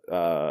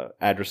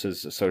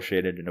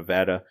associated in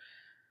Nevada,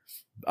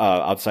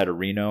 outside of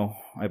Reno,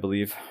 I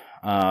believe.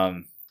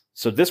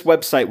 So this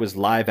website was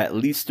live at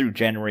least through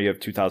January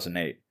of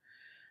 2008.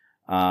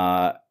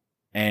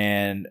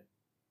 And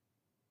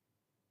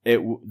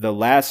the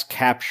last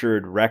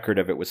captured record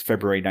of it was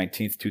February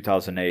 19th,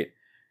 2008.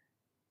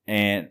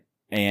 And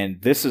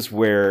this is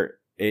where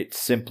it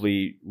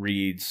simply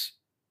reads,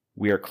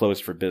 "We are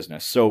closed for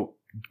business." So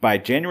by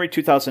January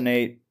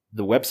 2008,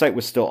 the website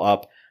was still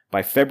up.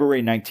 By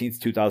February 19th,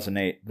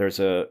 2008, there's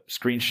a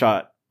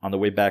screenshot on the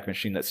Wayback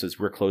Machine that says,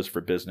 "We're closed for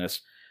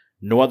business."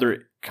 No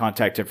other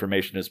contact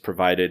information is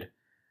provided.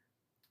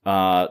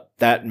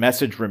 That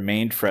message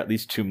remained for at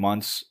least 2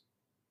 months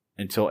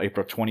until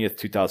April 20th,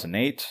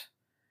 2008.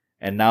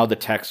 And now the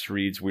text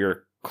reads, "We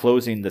are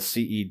closing the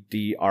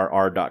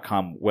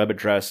CEDRR.com web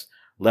address.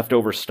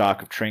 Leftover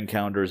stock of train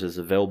calendars is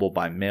available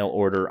by mail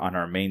order on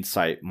our main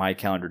site,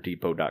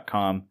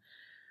 mycalendardepot.com.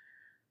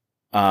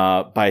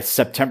 By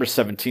September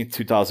 17th,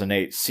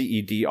 2008,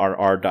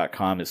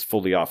 CEDRR.com is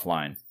fully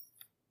offline."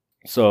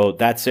 So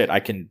that's it. I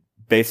can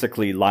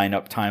basically line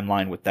up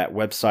timeline with that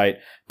website.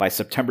 By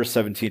September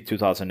 17th,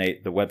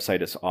 2008, the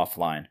website is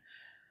offline.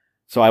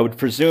 So I would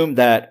presume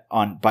that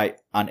on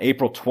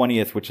April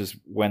 20th, which is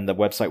when the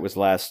website was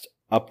last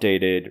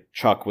updated,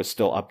 Chuck was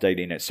still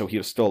updating it, so he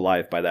was still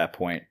live by that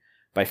point.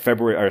 By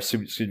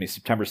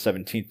September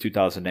 17th,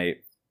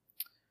 2008,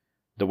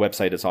 the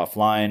website is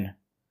offline.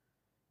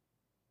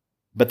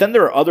 But then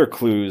there are other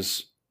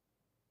clues.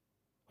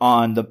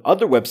 On the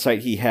other website,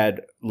 he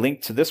had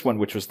linked to this one,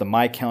 which was the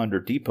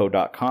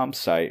mycalendardepot.com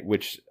site,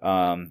 which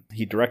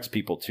he directs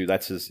people to.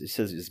 That's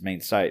his main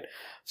site.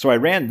 So I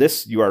ran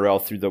this URL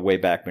through the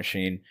Wayback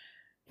Machine,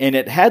 and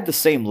it had the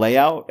same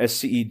layout as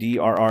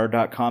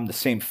CEDRR.com, the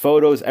same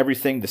photos,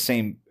 everything, the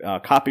same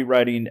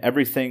copywriting,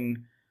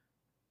 everything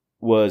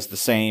was the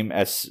same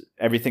as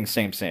everything,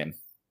 same,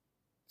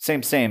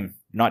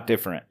 not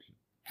different.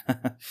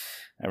 All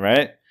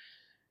right.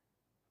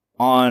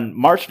 On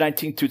March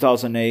 19,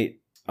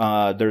 2008,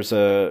 there's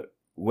a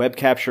web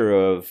capture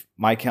of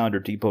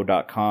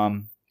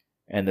mycalendardepot.com,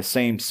 and the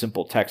same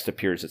simple text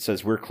appears. It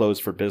says, "We're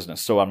closed for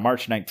business." So on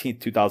March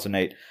 19th,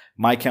 2008,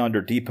 My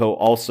Calendar Depot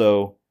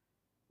also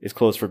is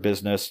closed for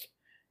business.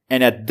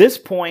 And at this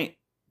point,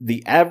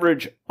 the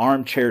average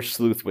armchair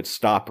sleuth would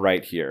stop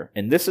right here.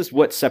 And this is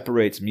what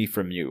separates me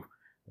from you.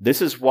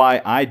 This is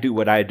why I do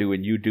what I do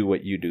and you do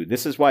what you do.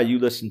 This is why you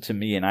listen to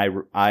me and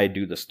I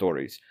do the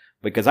stories.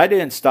 Because I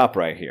didn't stop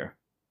right here.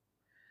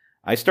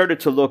 I started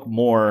to look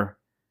more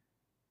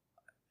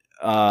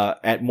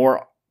at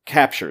more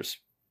captures.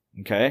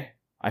 Okay?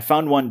 I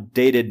found one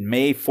dated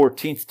May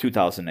 14th,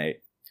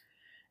 2008.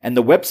 And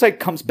the website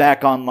comes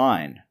back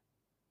online.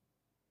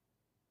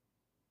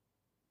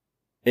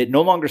 It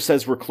no longer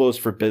says we're closed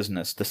for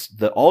business.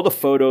 All the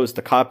photos,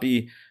 the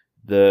copy,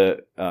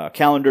 the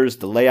calendars,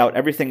 the layout,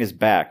 everything is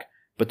back.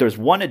 But there's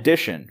one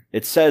addition.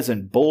 It says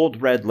in bold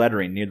red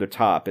lettering near the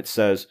top, it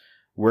says,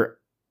 "We're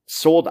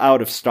sold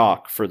out of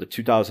stock for the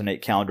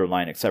 2008 calendar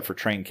line except for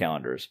train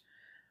calendars.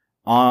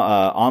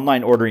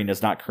 Online ordering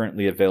is not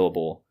currently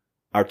available.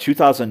 Our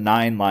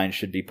 2009 line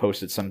should be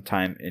posted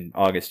sometime in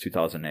August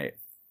 2008.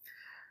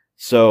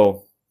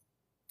 So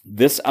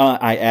this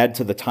I add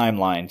to the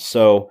timeline.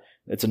 So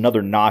it's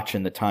another notch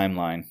in the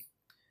timeline.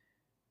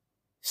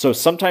 So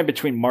sometime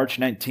between March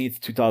 19th,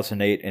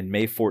 2008 and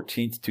May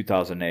 14th,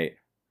 2008,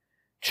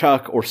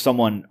 Chuck or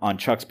someone on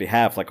Chuck's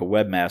behalf, like a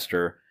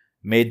webmaster,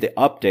 made the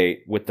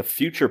update with the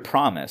future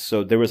promise.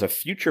 So there was a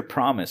future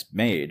promise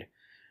made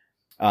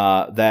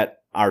that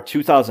our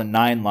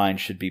 2009 line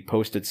should be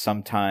posted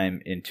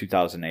sometime in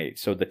 2008.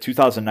 So the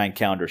 2009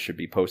 calendar should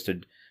be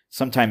posted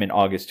sometime in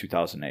August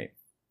 2008.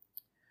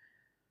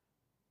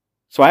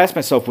 So I asked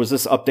myself, was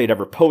this update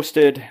ever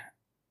posted?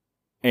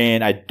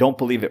 And I don't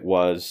believe it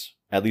was.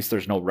 At least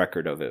there's no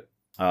record of it.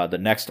 The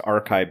next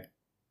archive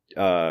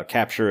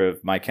capture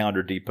of My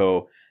Calendar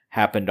Depot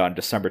happened on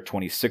December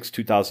 26,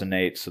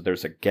 2008, so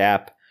there's a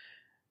gap.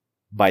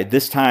 By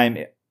this time,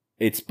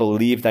 it's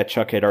believed that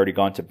Chuck had already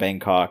gone to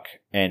Bangkok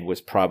and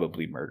was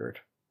probably murdered.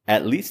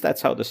 At least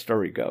that's how the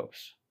story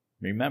goes.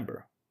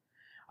 Remember,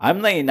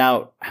 I'm laying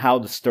out how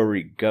the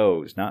story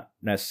goes, not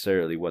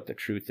necessarily what the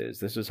truth is.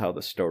 This is how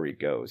the story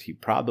goes. He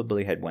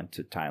probably had went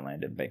to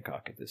Thailand and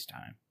Bangkok at this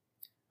time.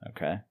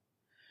 Okay?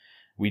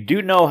 We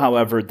do know,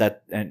 however,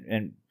 that,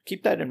 and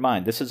keep that in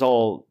mind, this is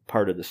all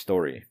part of the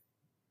story.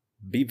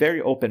 Be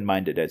very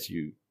open-minded as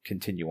you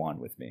continue on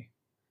with me.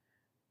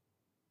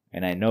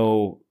 And I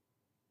know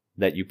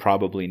that you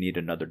probably need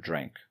another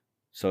drink.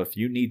 So if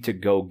you need to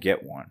go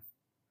get one,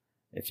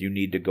 if you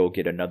need to go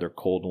get another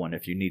cold one,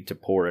 if you need to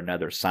pour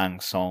another sang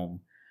som,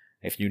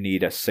 if you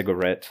need a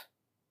cigarette,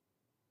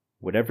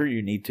 whatever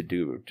you need to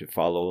do to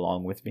follow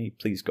along with me,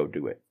 please go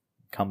do it.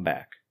 Come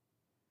back.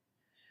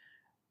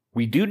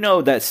 We do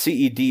know that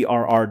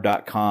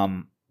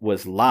CEDRR.com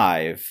was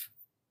live,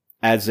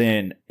 as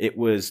in it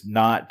was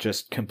not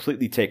just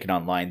completely taken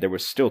online. There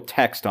was still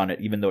text on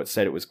it, even though it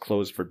said it was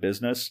closed for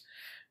business.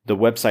 The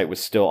website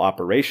was still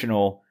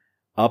operational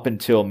up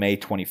until May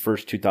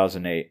 21st,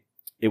 2008.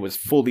 It was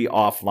fully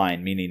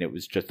offline, meaning it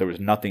was just, there was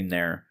nothing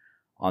there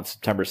on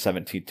September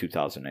 17th,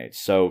 2008.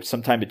 So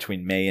sometime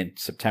between May and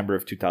September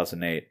of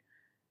 2008,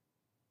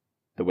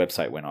 the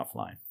website went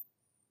offline.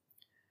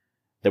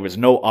 There was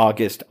no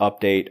August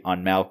update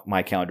on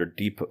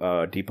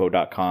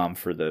MyCalendarDepot.com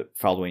for the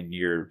following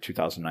year,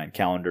 2009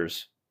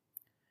 calendars.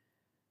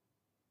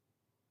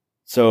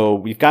 So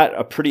we've got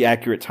a pretty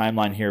accurate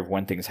timeline here of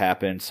when things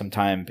happened.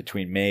 Sometime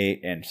between May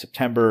and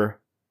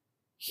September,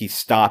 he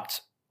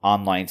stopped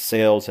online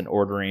sales and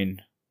ordering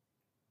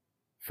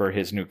for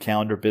his new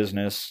calendar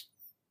business.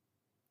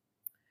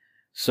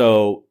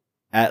 So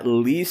at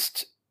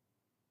least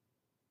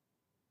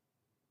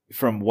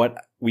from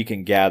what we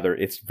can gather,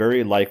 it's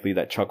very likely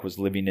that Chuck was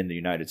living in the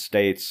United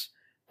States,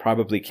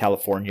 probably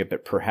California,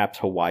 but perhaps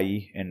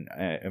Hawaii. And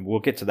we'll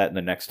get to that in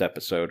the next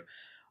episode,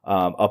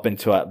 up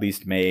until at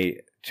least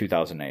May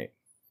 2008.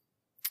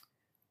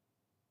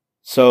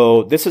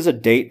 So this is a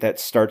date that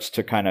starts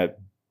to kind of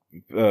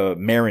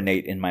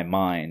marinate in my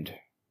mind.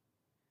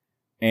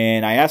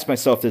 And I asked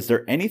myself, is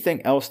there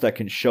anything else that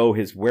can show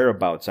his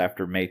whereabouts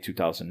after May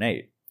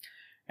 2008?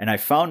 And I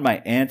found my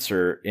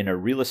answer in a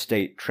real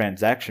estate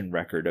transaction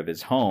record of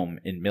his home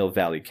in Mill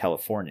Valley,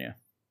 California.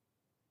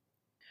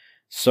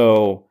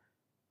 So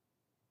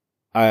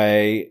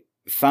I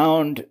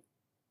found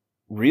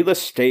real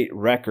estate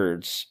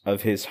records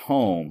of his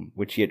home,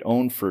 which he had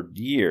owned for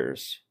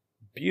years.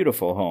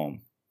 Beautiful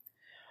home.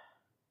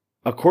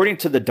 According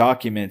to the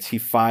documents he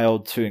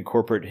filed to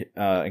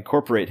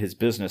incorporate his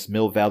business,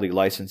 Mill Valley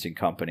Licensing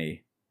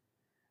Company,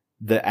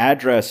 the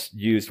address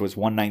used was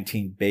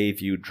 119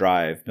 Bayview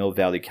Drive, Mill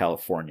Valley,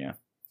 California.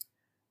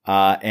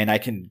 And I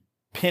can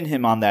pin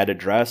him on that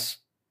address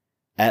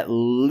at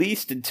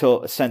least since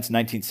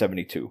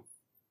 1972.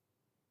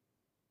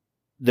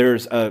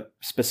 There's a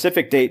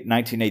specific date,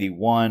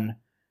 1981,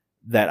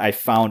 that I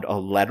found a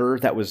letter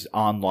that was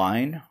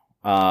online,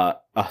 a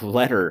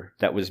letter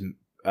that was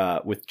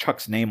with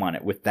Chuck's name on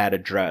it, with that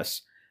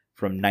address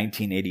from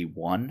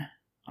 1981.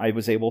 I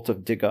was able to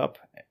dig up.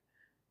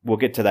 We'll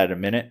get to that in a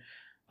minute.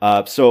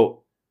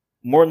 So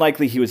more than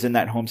likely he was in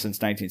that home since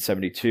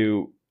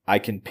 1972. I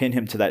can pin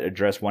him to that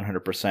address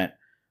 100%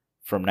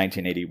 from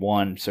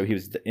 1981. So he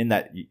was in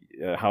that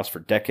house for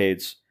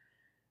decades.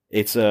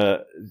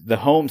 The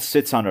home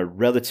sits on a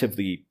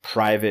relatively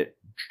private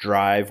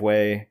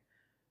driveway.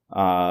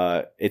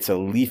 It's a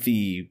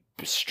leafy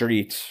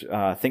street.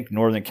 Think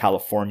Northern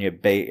California,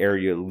 Bay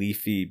Area,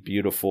 leafy,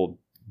 beautiful,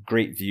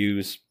 great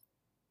views.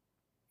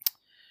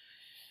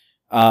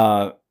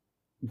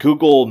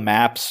 Google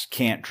Maps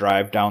can't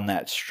drive down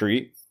that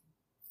street,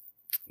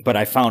 but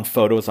I found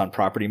photos on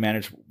property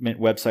management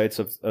websites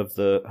of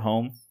the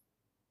home.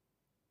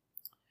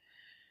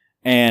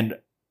 And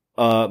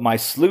my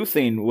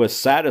sleuthing was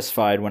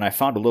satisfied when I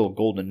found a little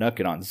golden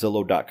nugget on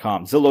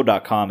Zillow.com.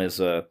 Zillow.com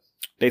is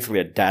basically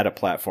a data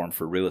platform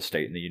for real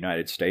estate in the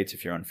United States,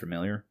 if you're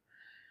unfamiliar.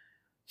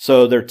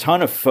 So there are a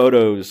ton of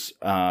photos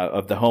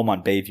of the home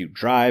on Bayview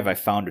Drive. I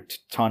found a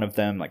ton of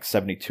them, like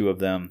 72 of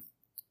them.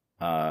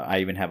 I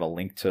even have a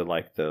link to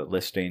like the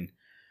listing.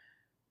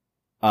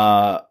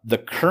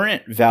 The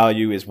current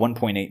value is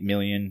 $1.8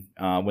 million.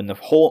 When the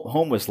whole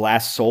home was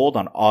last sold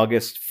on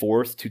August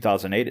 4th,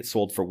 2008, it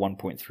sold for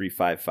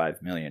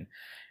 $1.355 million.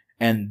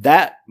 And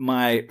that,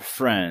 my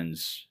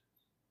friends,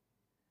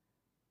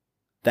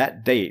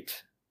 that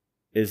date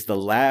is the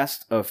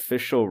last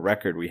official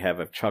record we have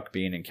of Chuck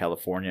being in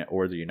California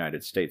or the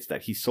United States,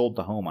 that he sold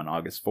the home on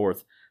August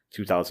 4th,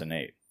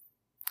 2008.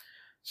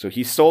 So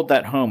he sold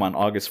that home on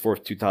August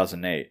 4th,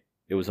 2008.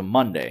 It was a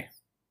Monday.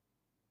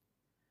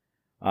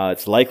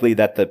 It's likely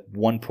that the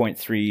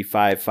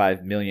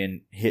 $1.355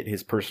 million hit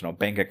his personal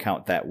bank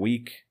account that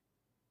week.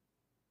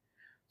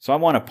 So I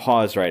want to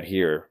pause right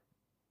here.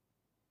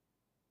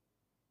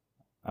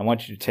 I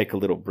want you to take a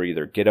little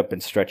breather. Get up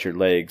and stretch your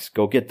legs.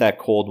 Go get that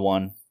cold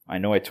one. I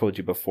know I told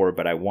you before,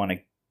 but I want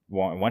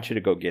you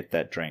to go get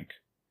that drink.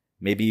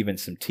 Maybe even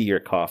some tea or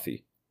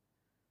coffee.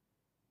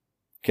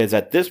 Because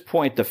at this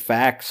point, the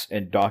facts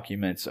and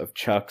documents of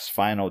Chuck's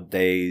final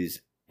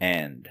days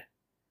end.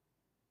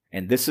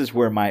 And this is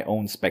where my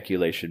own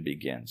speculation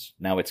begins.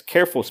 Now, it's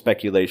careful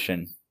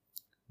speculation,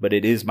 but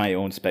it is my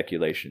own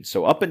speculation.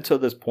 So up until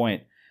this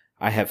point,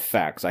 I have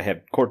facts. I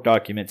have court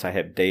documents. I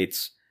have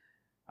dates.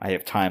 I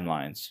have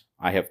timelines.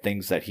 I have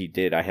things that he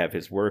did. I have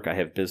his work. I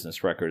have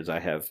business records. I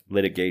have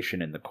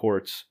litigation in the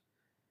courts.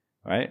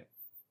 Right?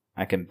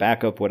 I can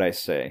back up what I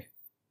say.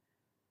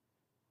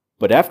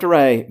 But after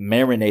I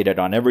marinated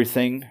on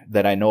everything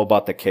that I know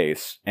about the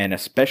case, and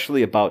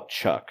especially about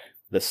Chuck,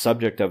 the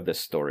subject of this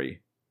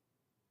story,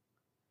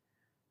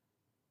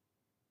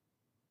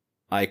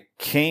 I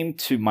came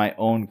to my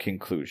own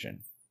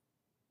conclusion,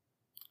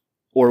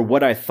 or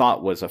what I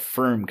thought was a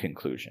firm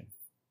conclusion.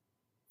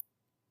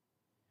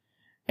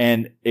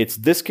 And it's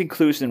this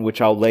conclusion which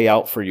I'll lay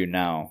out for you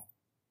now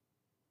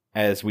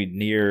as we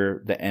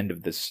near the end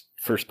of this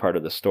first part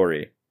of the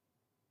story.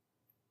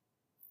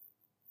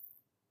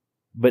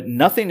 But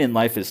nothing in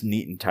life is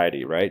neat and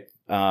tidy, right?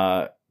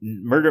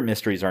 Murder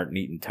mysteries aren't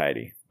neat and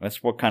tidy.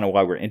 That's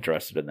why we're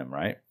interested in them,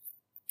 right?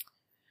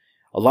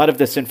 A lot of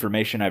this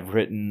information I've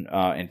written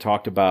and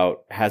talked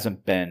about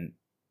hasn't been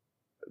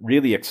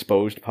really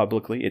exposed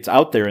publicly. It's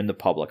out there in the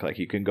public, like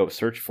you can go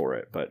search for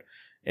it, but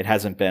it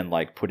hasn't been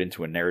like put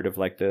into a narrative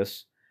like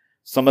this.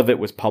 Some of it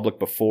was public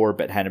before,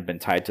 but hadn't been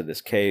tied to this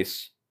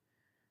case,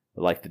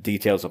 like the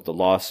details of the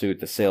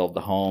lawsuit, the sale of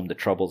the home, the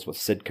troubles with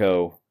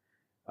Sidco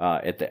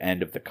at the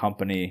end of the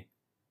company.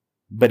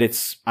 But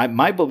it's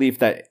my belief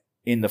that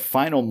in the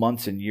final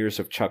months and years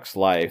of Chuck's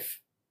life,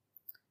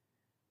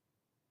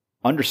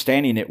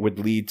 understanding it would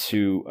lead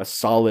to a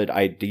solid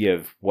idea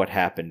of what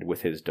happened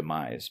with his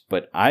demise.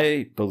 But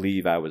I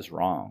believe I was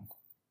wrong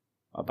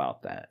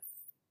about that.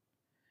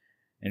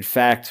 In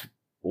fact,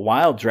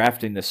 while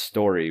drafting this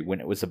story, when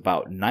it was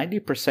about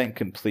 90%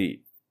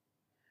 complete,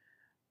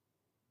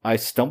 I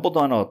stumbled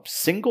on a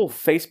single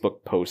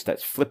Facebook post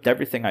that flipped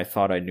everything I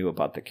thought I knew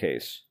about the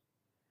case.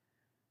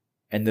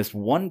 And this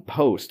one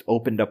post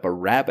opened up a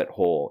rabbit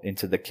hole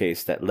into the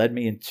case that led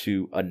me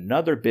into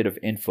another bit of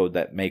info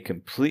that may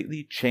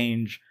completely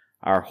change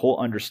our whole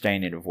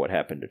understanding of what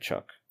happened to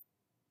Chuck.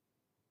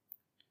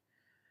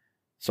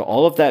 So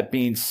all of that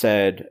being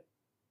said,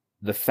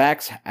 the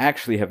facts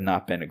actually have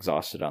not been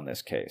exhausted on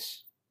this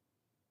case.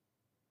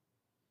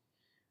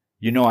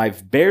 You know,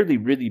 I've barely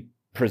really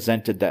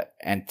presented the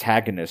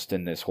antagonist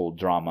in this whole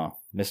drama,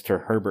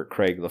 Mr. Herbert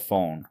Craig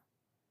Lafone,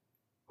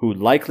 who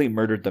likely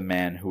murdered the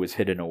man who was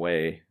hidden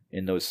away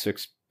in those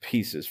 6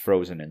 pieces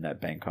frozen in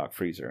that Bangkok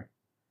freezer.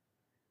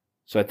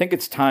 So I think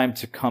it's time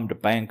to come to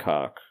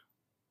Bangkok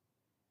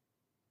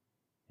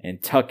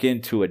and tuck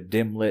into a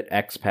dim-lit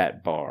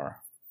expat bar.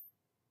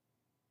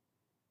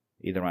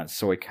 Either on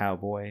Soy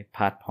Cowboy,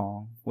 Pat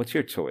Pong. What's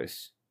your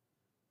choice?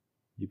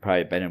 You've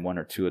probably been in one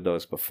or two of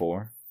those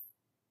before.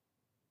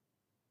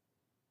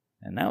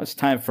 And now it's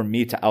time for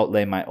me to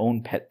outlay my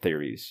own pet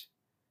theories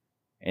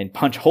and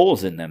punch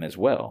holes in them as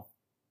well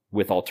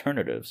with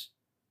alternatives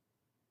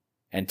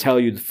and tell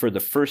you for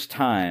the first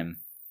time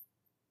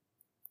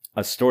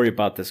a story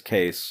about this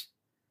case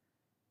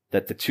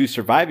that the 2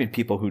 surviving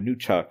people who knew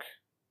Chuck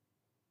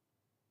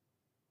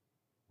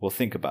will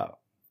think about.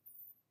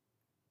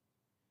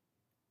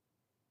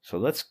 So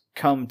let's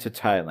come to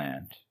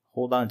Thailand.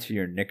 Hold on to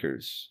your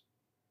knickers,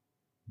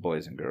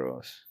 boys and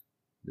girls.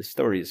 The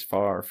story is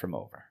far from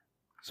over.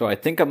 So I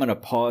think I'm going to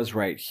pause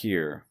right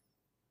here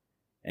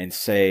and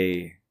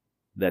say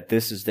that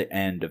this is the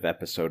end of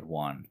episode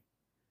 1,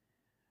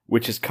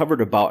 which has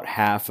covered about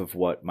half of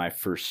what my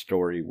first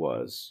story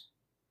was.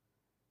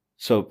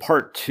 So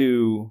part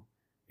 2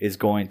 is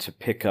going to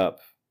pick up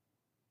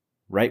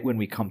right when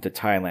we come to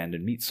Thailand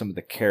and meet some of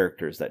the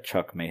characters that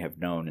Chuck may have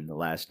known in the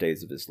last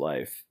days of his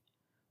life.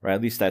 Or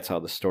at least that's how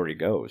the story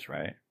goes,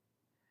 right?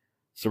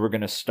 So we're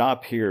going to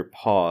stop here,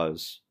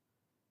 pause.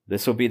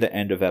 This will be the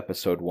end of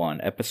episode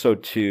 1.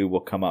 Episode 2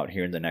 will come out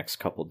here in the next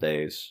couple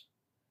days.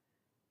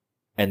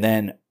 And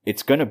then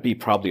it's going to be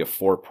probably a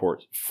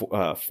 4-part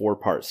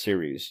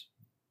series.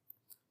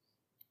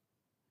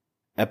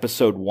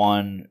 Episode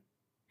 1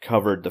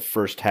 covered the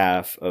first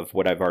half of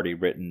what I've already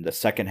written. The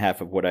second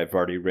half of what I've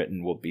already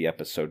written will be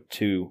episode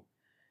 2.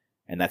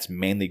 And that's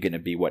mainly going to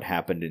be what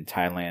happened in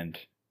Thailand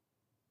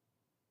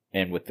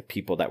and with the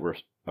people that were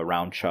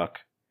around Chuck.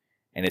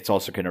 And it's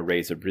also going to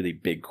raise a really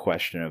big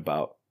question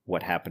about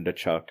what happened to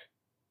Chuck.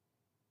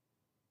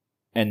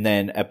 And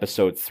then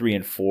episode 3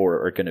 and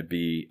 4 are going to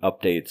be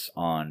updates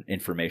on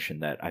information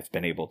that I've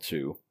been able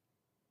to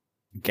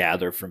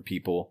gather from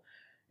people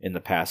in the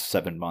past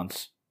 7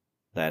 months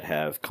that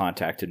have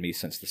contacted me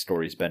since the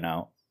story's been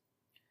out.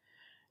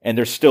 And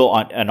there's still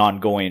an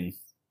ongoing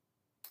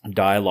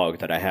dialogue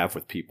that I have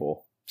with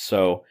people.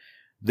 So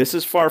this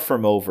is far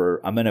from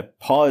over. I'm going to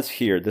pause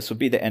here. This will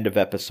be the end of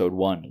episode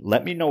 1.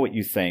 Let me know what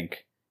you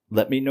think.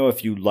 Let me know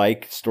if you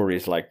like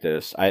stories like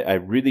this. I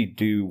really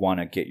do want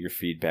to get your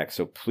feedback,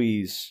 so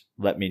please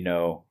let me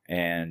know,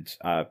 and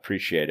I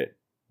appreciate it.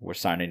 We're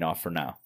signing off for now.